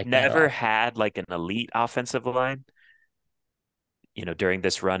that at never all. had like an elite offensive line, during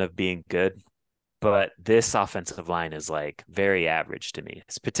this run of being good. But this offensive line is like very average to me.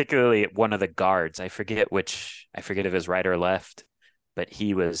 It's particularly one of the guards. I forget if it was right or left, but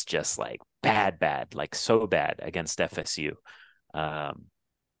he was just like bad, like so bad against FSU. Um,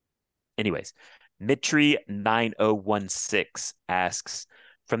 anyways, Mitri 9016 asks,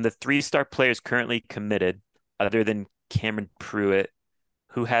 from the 3-star players currently committed, other than Cameron Pruitt,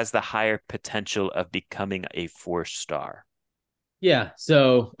 who has the higher potential of becoming a 4-star? Yeah.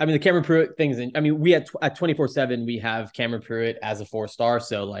 So I mean the Cameron Pruitt things, and I mean we at 24/7 we have Cameron Pruitt as a 4-star.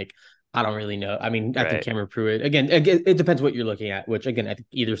 So like I don't really know. I mean I think Right. Cameron Pruitt again it depends what you're looking at. Which again I think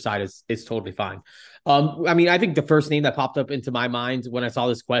either side is totally fine. I mean I think the first name that popped up into my mind when I saw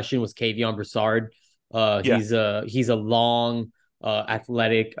this question was Kavion Broussard. Yeah. He's a long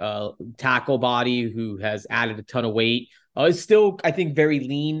athletic tackle body who has added a ton of weight. Is still I think very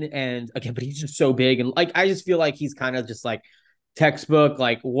lean and again, but he's just so big and like I just feel like he's kind of just like textbook,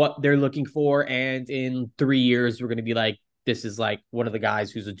 like what they're looking for. And in 3 years, we're going to be like, this is like one of the guys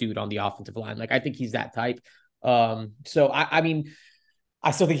who's a dude on the offensive line. Like I think he's that type. So I mean,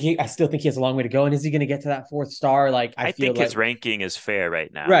 I still think he has a long way to go. And is he going to get to that 4th star? Like I I feel think like his ranking is fair right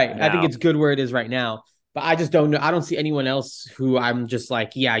now. right. I think Now, it's good where it is right now. But I just don't know. I don't see anyone else who I'm just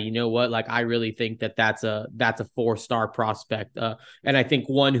like, yeah, you know what? Like I really think that's a 4-star prospect. And I think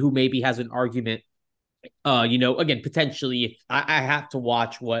one who maybe has an argument again, potentially if I have to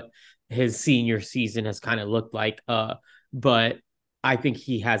watch what his senior season has kind of looked like. But I think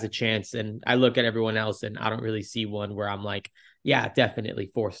he has a chance. And I look at everyone else and I don't really see one where I'm like, yeah,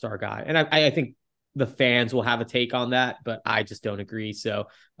 definitely 4-star guy. And I think the fans will have a take on that, but I just don't agree. So,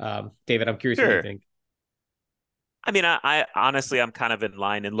 David, I'm curious what you sure. think. I mean, I honestly, I'm kind of in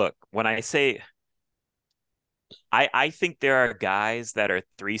line. And look, when I say I think there are guys that are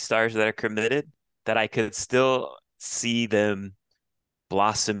 3-stars that are committed that I could still see them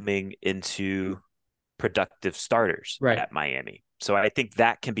blossoming into productive starters Right. at Miami. So I think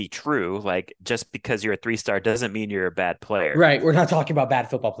that can be true. Like just because you're a 3-star doesn't mean you're a bad player. Right. We're not talking about bad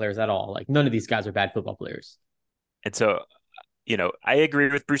football players at all. Like none of these guys are bad football players. And so, I agree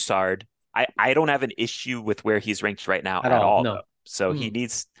with Broussard. I don't have an issue with where he's ranked right now At at all. all, No. though. So he Mm.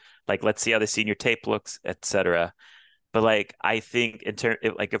 needs like let's see how the senior tape looks, etc. But like I think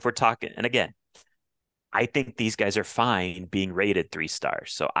like if we're talking, and again, I think these guys are fine being rated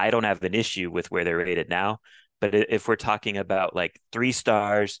 3-stars. So I don't have an issue with where they're rated now. But if we're talking about like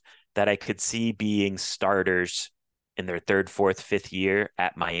 3-stars that I could see being starters in their third, fourth, fifth year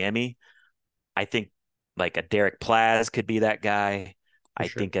at Miami, I think like a Derek Plaz could be that guy. For I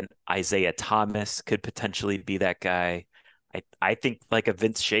sure. think an Isaiah Thomas could potentially be that guy. I think like a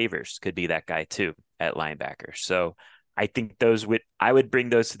Vince Shavers could be that guy too at linebacker. So I think I would bring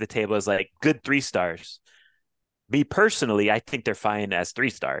those to the table as like good 3-stars. Me personally, I think they're fine as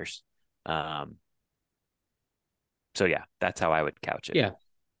 3-stars. Um, so yeah, that's how I would couch it. Yeah.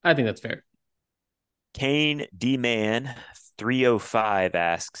 I think that's fair. Kane D Man 305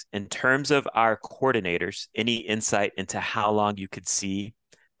 asks, in terms of our coordinators, any insight into how long you could see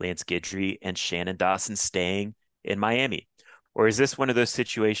Lance Guidry and Shannon Dawson staying in Miami? Or is this one of those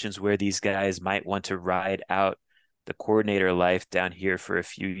situations where these guys might want to ride out the coordinator life down here for a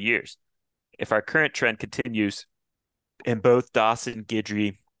few years? If our current trend continues and both Dawson and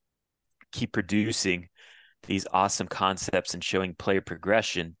Guidry keep producing these awesome concepts and showing player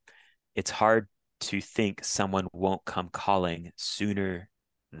progression, it's hard to think someone won't come calling sooner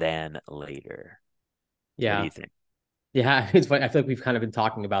than later. What do Yeah. you think? Yeah, it's funny. I feel like we've kind of been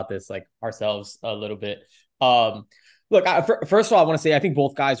talking about this like ourselves a little bit. Um, Look, first of all, I want to say I think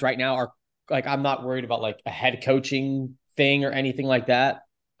both guys right now are like I'm not worried about like a head coaching thing or anything like that.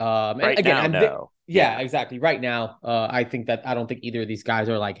 And Right again, now, no. yeah, Yeah. exactly. Right now, I think that I don't think either of these guys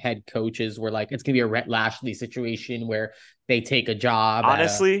are like head coaches where like it's gonna be a Rhett Lashley situation where they take a job at a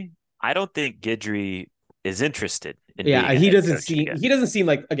Honestly, I don't think Gidry is interested in yeah, being a he head doesn't coach seem again. he doesn't seem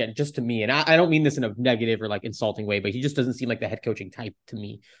like again just to me, and I don't mean this in a negative or like insulting way, but he just doesn't seem like the head coaching type to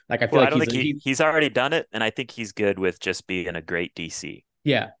me. Like I feel Well, I like don't he's think a, he he's already done it, and I think he's good with just being a great DC.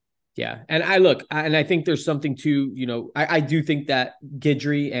 yeah. Yeah. And I think there's something to, I do think that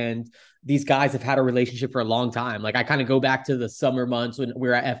Gidry and these guys have had a relationship for a long time. Like I kind of go back to the summer months when we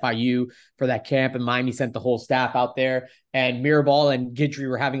were at FIU for that camp and Miami sent the whole staff out there and Mirabal and Gidry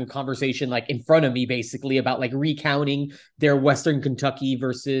were having a conversation like in front of me basically about like recounting their Western Kentucky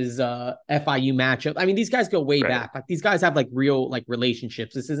versus FIU matchup. I mean, these guys go way Right. back. Like these guys have like real like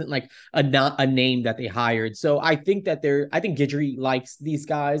relationships. This isn't like not a name that they hired. So I think I think Gidry likes these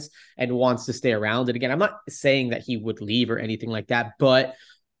guys and wants to stay around. And again, I'm not saying that he would leave or anything like that, but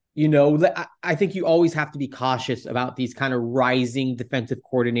I think you always have to be cautious about these kind of rising defensive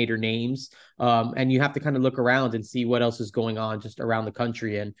coordinator names. And you have to kind of look around and see what else is going on just around the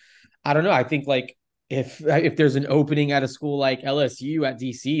country. And I don't know. I think like if there's an opening at a school like LSU at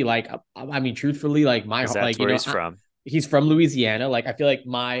DC, like I mean, truthfully, like my Because like that's where he's from. he's from Louisiana. Like I feel like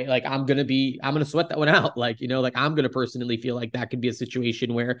I'm gonna sweat that one out. Like like I'm gonna personally feel like that could be a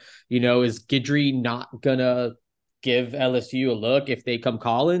situation where is Gidry not gonna give LSU a look if they come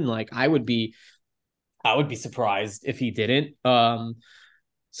calling? Like I would be surprised if he didn't.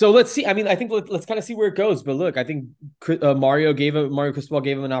 So let's see. I mean, I think let's kind of see where it goes. But look, I think Mario Cristobal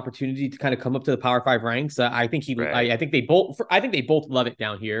gave him an opportunity to kind of come up to the Power Five ranks. Right. I think they both love it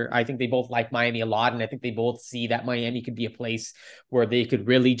down here. I think they both like Miami a lot, and I think they both see that Miami could be a place where they could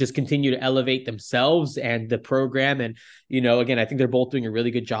really just continue to elevate themselves and the program. And again, I think they're both doing a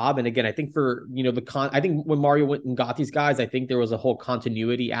really good job. And again, I think for I think when Mario went and got these guys, I think there was a whole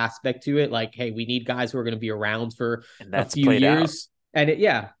continuity aspect to it. Like, hey, we need guys who are going to be around for And a that's few played out. years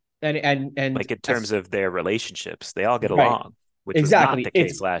yeah, and Like in terms of their relationships, they all get right, along, which was not exactly. the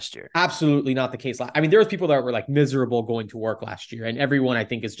It's case last year. absolutely not the case. I mean, there was people that were like miserable going to work last year, and everyone I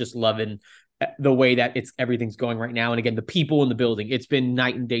think is just loving the way that everything's going right now. And again, the people in the building, it's been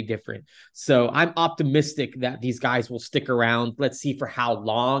night and day different. So I'm optimistic that these guys will stick around. Let's see for how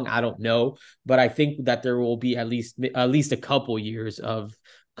long. I don't know, but I think that there will be at least a couple years of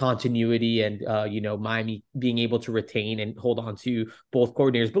continuity and Miami being able to retain and hold on to both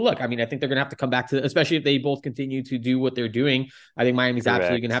coordinators. But look, I mean, I think they're gonna have to come back to, especially if they both continue to do what they're doing. I think Miami's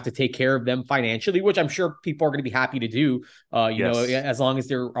absolutely gonna have Correct. to take care of them financially, which I'm sure people are gonna be happy to do. Yes. As long as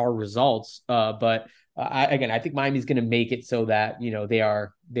there are results. But I think Miami's going to make it so that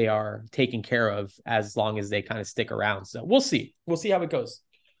they are taken care of as long as they kind of stick around. So we'll see. We'll see how it goes.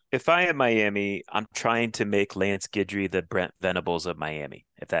 If I am Miami, I'm trying to make Lance Guidry the Brent Venables of Miami,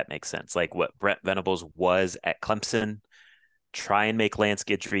 if that makes sense. Like what Brent Venables was at Clemson, try and make Lance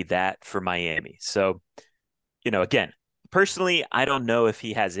Guidry that for Miami. So, again, personally, I don't know if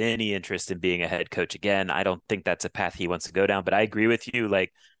he has any interest in being a head coach again. I don't think that's a path he wants to go down, but I agree with you.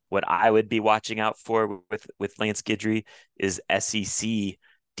 Like what I would be watching out for with Lance Guidry is SEC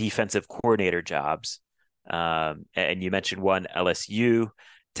defensive coordinator jobs. And you mentioned one, LSU.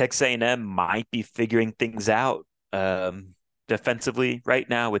 Texas A&M might be figuring things out defensively right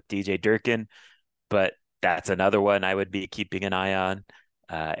now with DJ Durkin, but that's another one I would be keeping an eye on.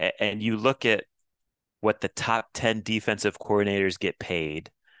 And you look at what the top 10 defensive coordinators get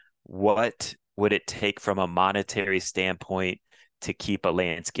paid. What would it take from a monetary standpoint to keep a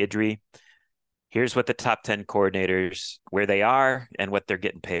Lance Guidry? Here's what the top 10 coordinators, where they are and what they're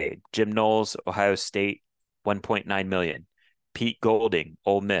getting paid. Jim Knowles, Ohio State, 1.9 million. Pete Golding,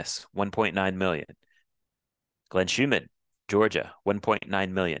 Ole Miss, 1.9 million. Glenn Schumann, Georgia,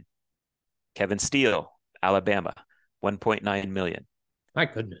 1.9 million. Kevin Steele, Alabama, 1.9 million. My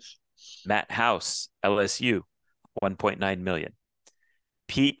goodness. Matt House, LSU, 1.9 million.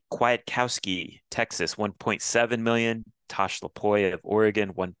 Pete Kwiatkowski, Texas, 1.7 million. Tosh Lapoya of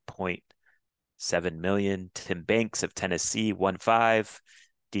Oregon, 1.7 million. Tim Banks of Tennessee, 1.5.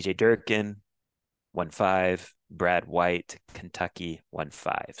 DJ Durkin, 1.5. Brad White, Kentucky,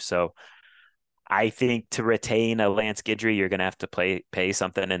 1.5. So I think to retain a Lance Guidry, you're going to have to pay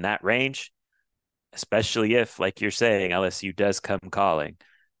something in that range, especially if, like you're saying, LSU does come calling.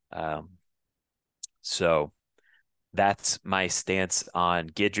 So that's my stance on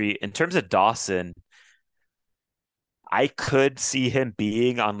Guidry. In terms of Dawson, I could see him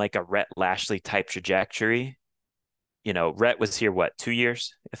being on like a Rhett Lashley type trajectory. Rhett was here, 2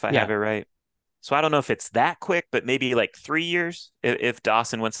 years, if I have Yeah. it right? So I don't know if it's that quick, but maybe like 3 years. If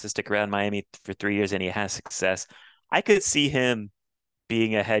Dawson wants to stick around Miami for 3 years and he has success, I could see him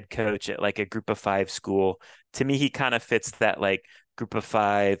being a head coach at like a group of five school. To me, he kind of fits that like group of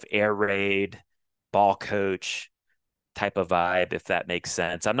five air raid ball coach type of vibe, if that makes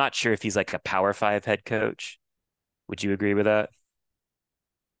sense. I'm not sure if he's like a power five head coach. Would you agree with that?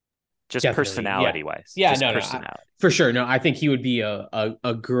 Just Definitely. Yeah. personality wise, Yeah. just No, personality. for sure. No, I think he would be a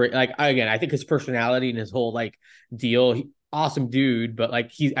great, like, again, I think his personality and his whole like deal, awesome dude, but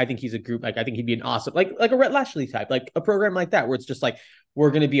like I think he's a group. Like I think he'd be an awesome, like a Rhett Lashley type, like a program like that, where it's just like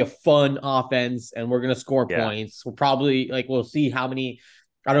we're gonna be a fun offense and we're gonna score Yeah. points. We'll probably like we'll see how many.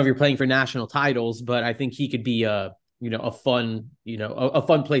 I don't know if you're playing for national titles, but I think he could be a fun a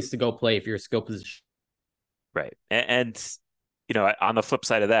fun place to go play if you're a skill position. Right. And on the flip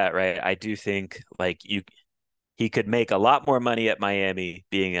side of that, right, I do think like he could make a lot more money at Miami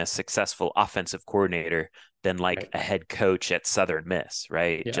being a successful offensive coordinator than like Right. a head coach at Southern Miss,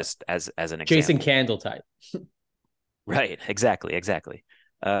 right? Yeah. Just as an Jason example. Candle type. Right. Exactly. Exactly.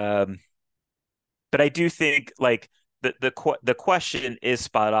 Um, but I do think like the question is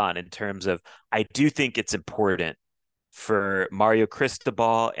spot on in terms of I do think it's important for Mario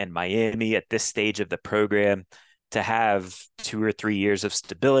Cristobal and Miami at this stage of the program to have 2 or 3 years of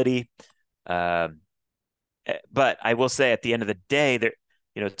stability. Um, but I will say at the end of the day, there,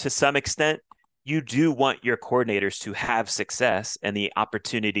 to some extent, you do want your coordinators to have success and the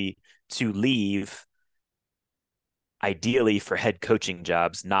opportunity to leave, ideally for head coaching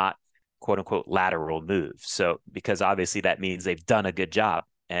jobs, not quote unquote lateral moves. So, because obviously that means they've done a good job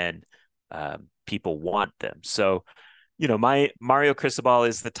and people want them. So, my Mario Cristobal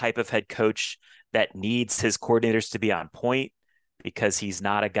is the type of head coach that needs his coordinators to be on point because he's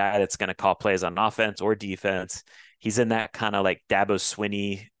not a guy that's going to call plays on offense or defense. He's in that kind of like Dabo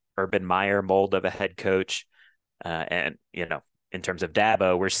Swinney, Urban Meyer mold of a head coach. And, in terms of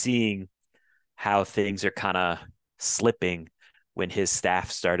Dabo, we're seeing how things are kind of slipping when his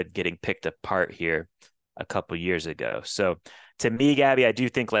staff started getting picked apart here a couple years ago. So to me, Gabby, I do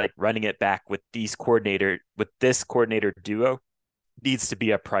think like running it back with this coordinator duo needs to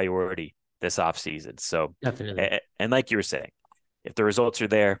be a priority this offseason. So, Definitely. and like you were saying, if the results are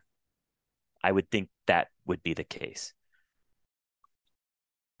there, I would think that would be the case.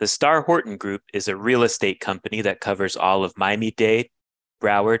 The Star Horton Group is a real estate company that covers all of Miami-Dade,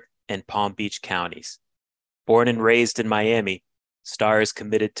 Broward, and Palm Beach counties. Born and raised in Miami, Star is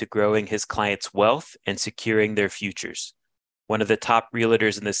committed to growing his clients' wealth and securing their futures. One of the top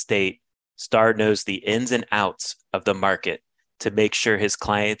realtors in the state, Star knows the ins and outs of the market to make sure his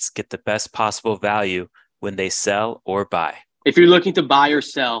clients get the best possible value when they sell or buy. If you're looking to buy or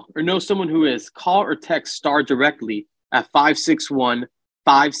sell or know someone who is, call or text Star directly at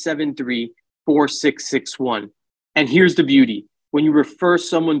 561-573-4661. And here's the beauty. When you refer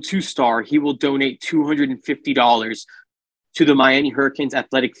someone to Star, he will donate $250 to the Miami Hurricanes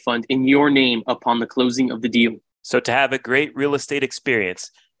Athletic Fund in your name upon the closing of the deal. So to have a great real estate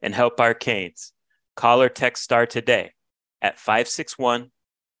experience and help our Canes, call or text Star today at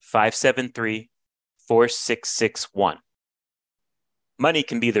 561-573-4661. Money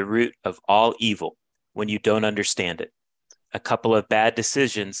can be the root of all evil when you don't understand it. A couple of bad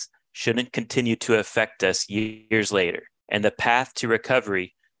decisions shouldn't continue to affect us years later, and the path to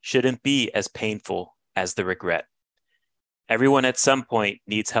recovery shouldn't be as painful as the regret. Everyone at some point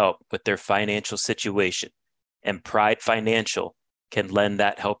needs help with their financial situation, and Pride Financial can lend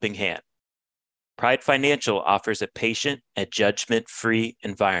that helping hand. Pride Financial offers a patient and judgment-free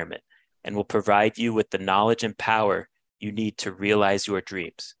environment and will provide you with the knowledge and power you need to realize your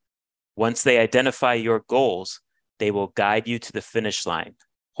dreams. Once they identify your goals, they will guide you to the finish line,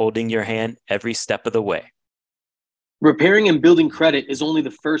 holding your hand every step of the way. Repairing and building credit is only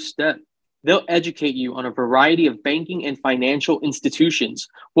the first step. They'll educate you on a variety of banking and financial institutions,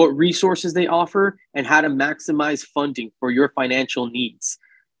 what resources they offer, and how to maximize funding for your financial needs.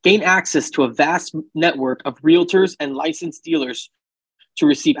 Gain access to a vast network of realtors and licensed dealers to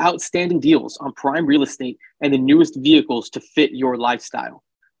receive outstanding deals on prime real estate and the newest vehicles to fit your lifestyle.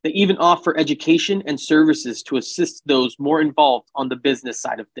 They even offer education and services to assist those more involved on the business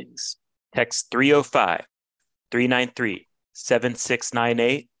side of things. Text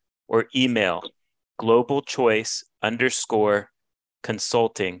 305-393-7698 or email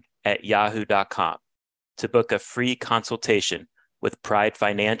globalchoice_consulting@yahoo.com to book a free consultation with Pride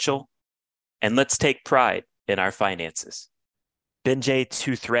Financial. And let's take pride in our finances. Benjay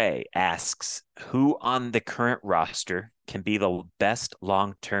Touthray asks, who on the current roster can be the best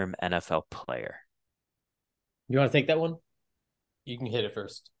long-term NFL player? You want to take that one? You can hit it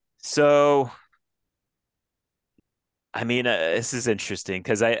first. So, I mean, this is interesting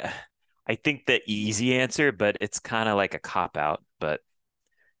because I think the easy answer, but it's kind of like a cop out. But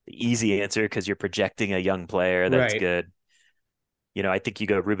the easy answer, because you're projecting a young player that's Right. good. I think you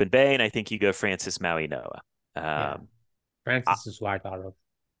go Ruben Bain. I think you go Francis Maui Noah. Yeah. Francis is who I thought of.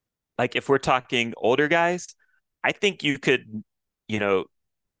 Like if we're talking older guys, I think you could, you know,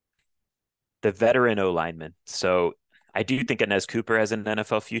 the veteran O lineman. So I do think Inez Cooper has an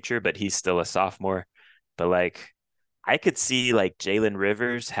NFL future, but he's still a sophomore. But like I could see like Jalen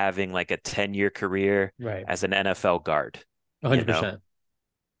Rivers having like a 10-year career Right. as an NFL guard, you know. 100%.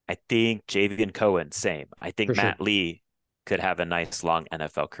 I think Javian Cohen, same. I think For sure. Matt Lee could have a nice long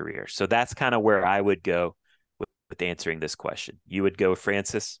NFL career. So that's kind of where I would go with answering this question. You would go with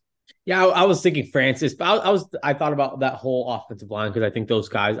Francis? Yeah, I was thinking Francis, but I thought about that whole offensive line because I think those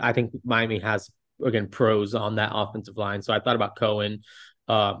guys. I think Miami has again pros on that offensive line, so I thought about Cohen.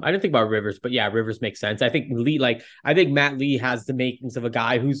 I didn't think about Rivers, but yeah, Rivers makes sense. I think Lee, like I think Matt Lee has the makings of a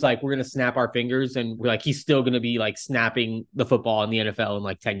guy who's like we're gonna snap our fingers and we're like he's still gonna be like snapping the football in the NFL in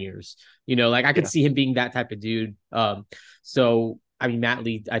like 10 years. Like I could Yeah. see him being that type of dude. So I mean Matt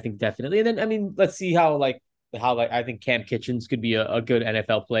Lee, I think definitely, and then I mean let's see how I think Cam Kitchens could be a good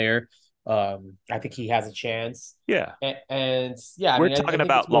NFL player. I think he has a chance. Yeah. And yeah, I We're mean, I talking think it's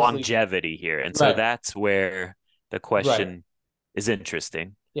about mostly longevity here. And so right, that's where the right. question is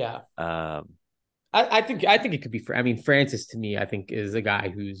interesting. Yeah, Um, I think it could be. I mean, Francis to me, I think is a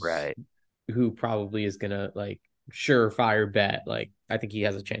guy right, who probably is gonna like surefire bet. Like, I think he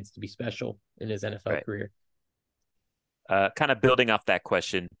has a chance to be special in his NFL right. career. Kind of building off that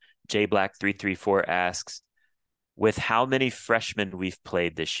question, J Black 334 asks, with how many freshmen we've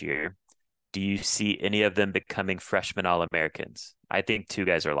played this year, do you see any of them becoming freshman All-Americans? I think two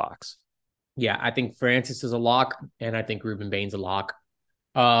guys are locks. Yeah, I think Francis is a lock, and I think Ruben Bain's a lock.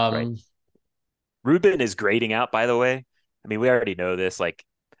 Right. Um, Ruben is grading out, by the way. I mean, we already know this. Like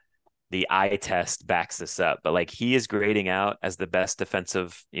the eye test backs this up, but like he is grading out as the best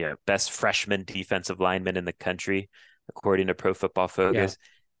best freshman defensive lineman in the country, according to Pro Football yeah, Focus.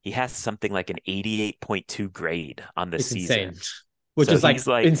 He has something like an 88.2 grade on the it's insane, season. which So is like he's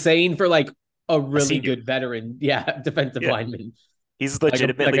like insane for like a a really senior. good veteran. Yeah, defensive Yeah. lineman, He's like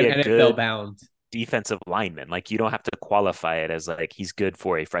legitimately an a NFL good bound. defensive lineman. Like you don't have to qualify it as like he's good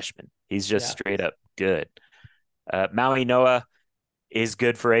for a freshman. He's just Yeah, straight up good. Maui Noah is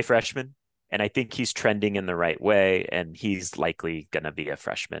good for a freshman, and I think he's trending in the right way, and he's likely going to be a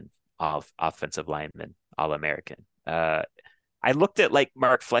freshman offensive lineman, All American. I looked at like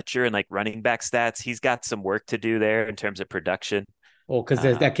Mark Fletcher and like running back stats. He's got some work to do there in terms of production. well, because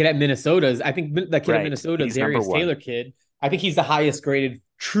there's that Um, kid at Minnesota's. I think that kid at right, Minnesota, he's number Darius one. Taylor kid. I think he's the highest graded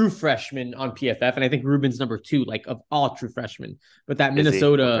true freshman on PFF, and I think Ruben's number two, like of all true freshmen. But Is he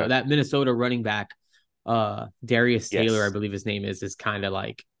okay? That Minnesota running back, Darius Taylor, I Yes, believe his name is kind of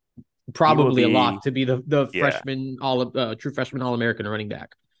like he will probably a lock be. to be the Yeah, freshman all true freshman All American running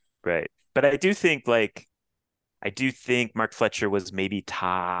back. right. But I do think Mark Fletcher was maybe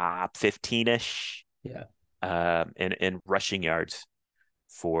top 15-ish Yeah. in rushing yards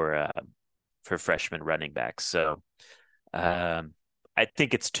for freshman running backs. So I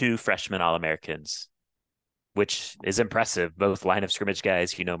think it's two freshman All Americans, which is impressive. Both line of scrimmage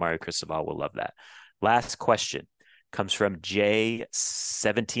guys. Mario Cristobal will love that. Last question comes from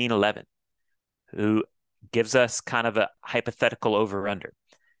J1711, who gives us kind of a hypothetical over under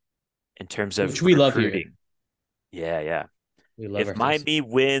in terms of Which we love here. recruiting. Yeah, yeah. We love If ourselves. Miami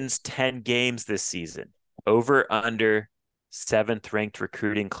wins 10 games this season, over under seventh ranked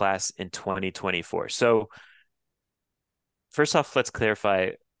recruiting class in 2024. So, first off, let's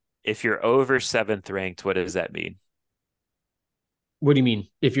clarify if you're over seventh ranked, what does that mean? What do you mean?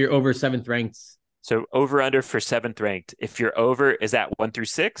 If you're over seventh ranked? So, over under for seventh ranked, if you're over, is that 1 through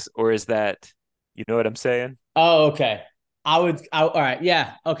 6 or is that, you know what I'm saying? Oh, okay. All right.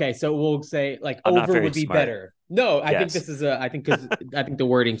 Yeah. Okay. So we'll say like I'm not over very would be smart. better. No, I think Yes. this is I think because I think the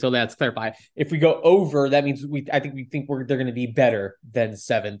wording. So let's clarify. If we go over, that means we think they're going to be better than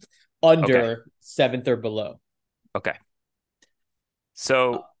seventh. Okay. Under seventh or below. Okay. Uh,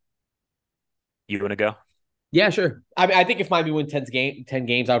 So, you want to go? yeah, sure. I mean, I think if Miami win 10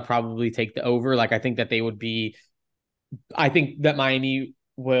 games, I would probably take the over. Like, I think that they would be I think that Miami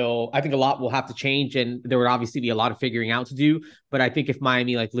will. I think a lot will have to change, and there would obviously be a lot of figuring out to do. But I think if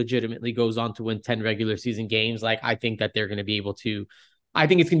Miami like legitimately goes on to win 10 regular season games, like I think that they're going to be able to. I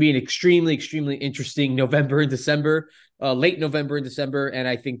think it's going to be an extremely, extremely interesting November and December, late November and December, and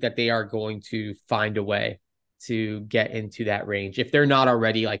I think that they are going to find a way to get into that range if they're not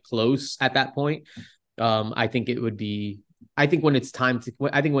already like close at that point. I think it would be. I think when it's time to,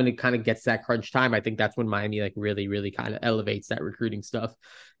 I think when it kind of gets that crunch time, I think that's when Miami like really, really kind of elevates that recruiting stuff,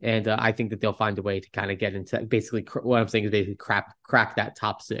 and I think that they'll find a way to kind of get into basically what I'm saying is basically crack that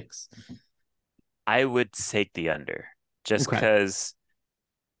top six. I would take the under just Okay. because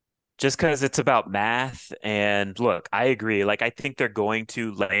just because it's about math. And look, I agree. Like, I think they're going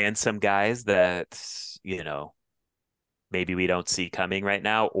to land some guys that, you know, maybe we don't see coming right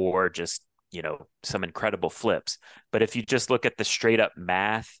now, or just, some incredible flips. But if you just look at the straight up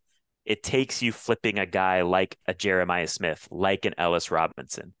math, it takes you flipping a guy like a Jeremiah Smith, like an Ellis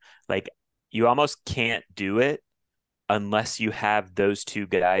Robinson. Like you almost can't do it unless you have those two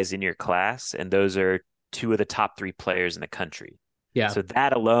guys in your class, and those are two of the top 3 players in the country. Yeah. So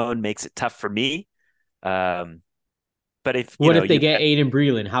that alone makes it tough for me. But if what if they get Aiden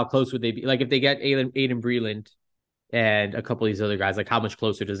Breland? How close would they be? Like if they get Aiden Breland and a couple of these other guys, like how much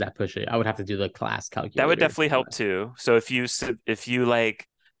closer does that push it? I would have to do the class calculator. That would definitely help too. So if you like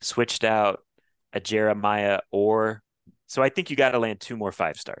switched out a Jeremiah so I think you got to land 2 more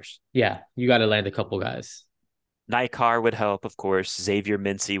 5 stars. Yeah, you got to land a couple guys. Nikar would help, of course. Xavier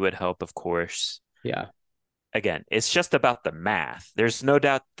Mincy would help, of course. Yeah. Again, it's just about the math. There's no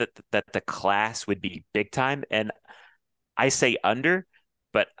doubt that the class would be big time, and I say under,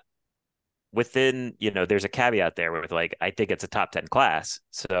 but within, there's a caveat there with like I think it's a top 10 class.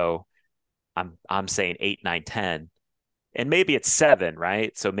 So I'm saying 8, 9, 10. And maybe it's 7,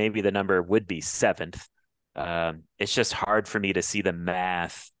 right? So maybe the number would be 7th. It's just hard for me to see the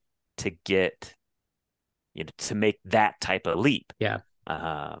math to get, to make that type of leap. Yeah.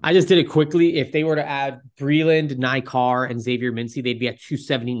 I just did it quickly. If they were to add Breland, Nikar, and Xavier Mincy, they'd be at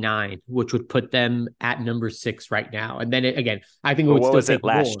 279, which would put them at number 6 right now. And then again, I think it would still take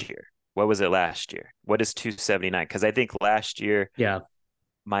more. What was it last year? What is 279? Because I think last year,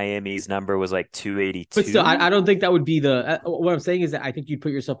 Miami's number was like 282. But still, I don't think that would be what I'm saying is that I think you'd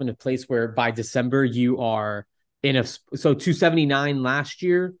put yourself in a place where by December you are so 279 last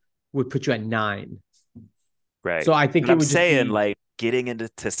year would put you at 9. Right. So I think I'm saying like getting into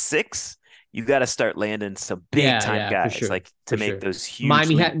 6, you got to start landing some big time guys to make those huge.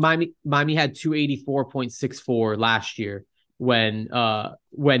 Miami had 284.64 last year when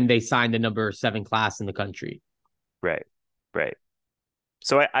they signed the number 7 class in the country. Right.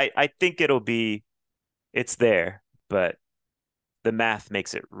 So I think it's there, but the math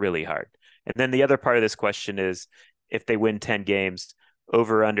makes it really hard. And then the other part of this question is if they win 10 games,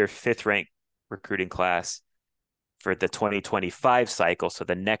 over under 5th ranked recruiting class for the 2025 cycle. So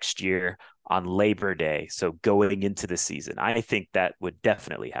the next year on Labor Day. So going into the season, I think that would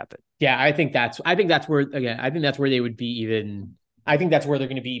definitely happen. Yeah, I think that's where they would be I think that's where they're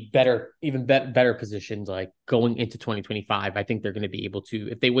going to be better positioned, like going into 2025. I think they're going to be able to,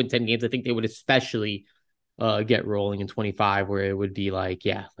 if they win 10 games, I think they would especially get rolling in 25, where it would be like,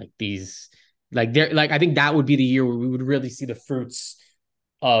 these, I think that would be the year where we would really see the fruits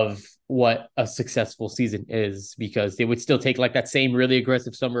of what a successful season is, because they would still take like that same really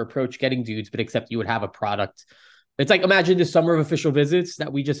aggressive summer approach getting dudes, but except you would have a product. It's like, imagine the summer of official visits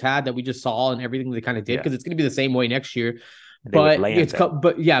that we just saw and everything they kind of did, because it's going to be the same way next year. But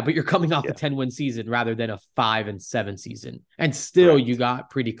you're coming off a 10-win season rather than a 5-7 season, and still you got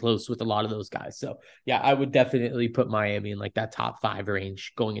pretty close with a lot of those guys. So yeah, I would definitely put Miami in like that top 5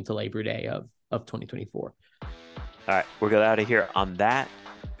 range going into Labor Day of 2024. All right, we'll get out of here on that.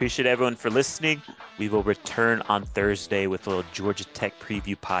 Appreciate everyone for listening. We will return on Thursday with a little Georgia Tech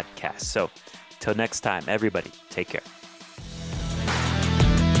preview podcast. So till next time, everybody, take care.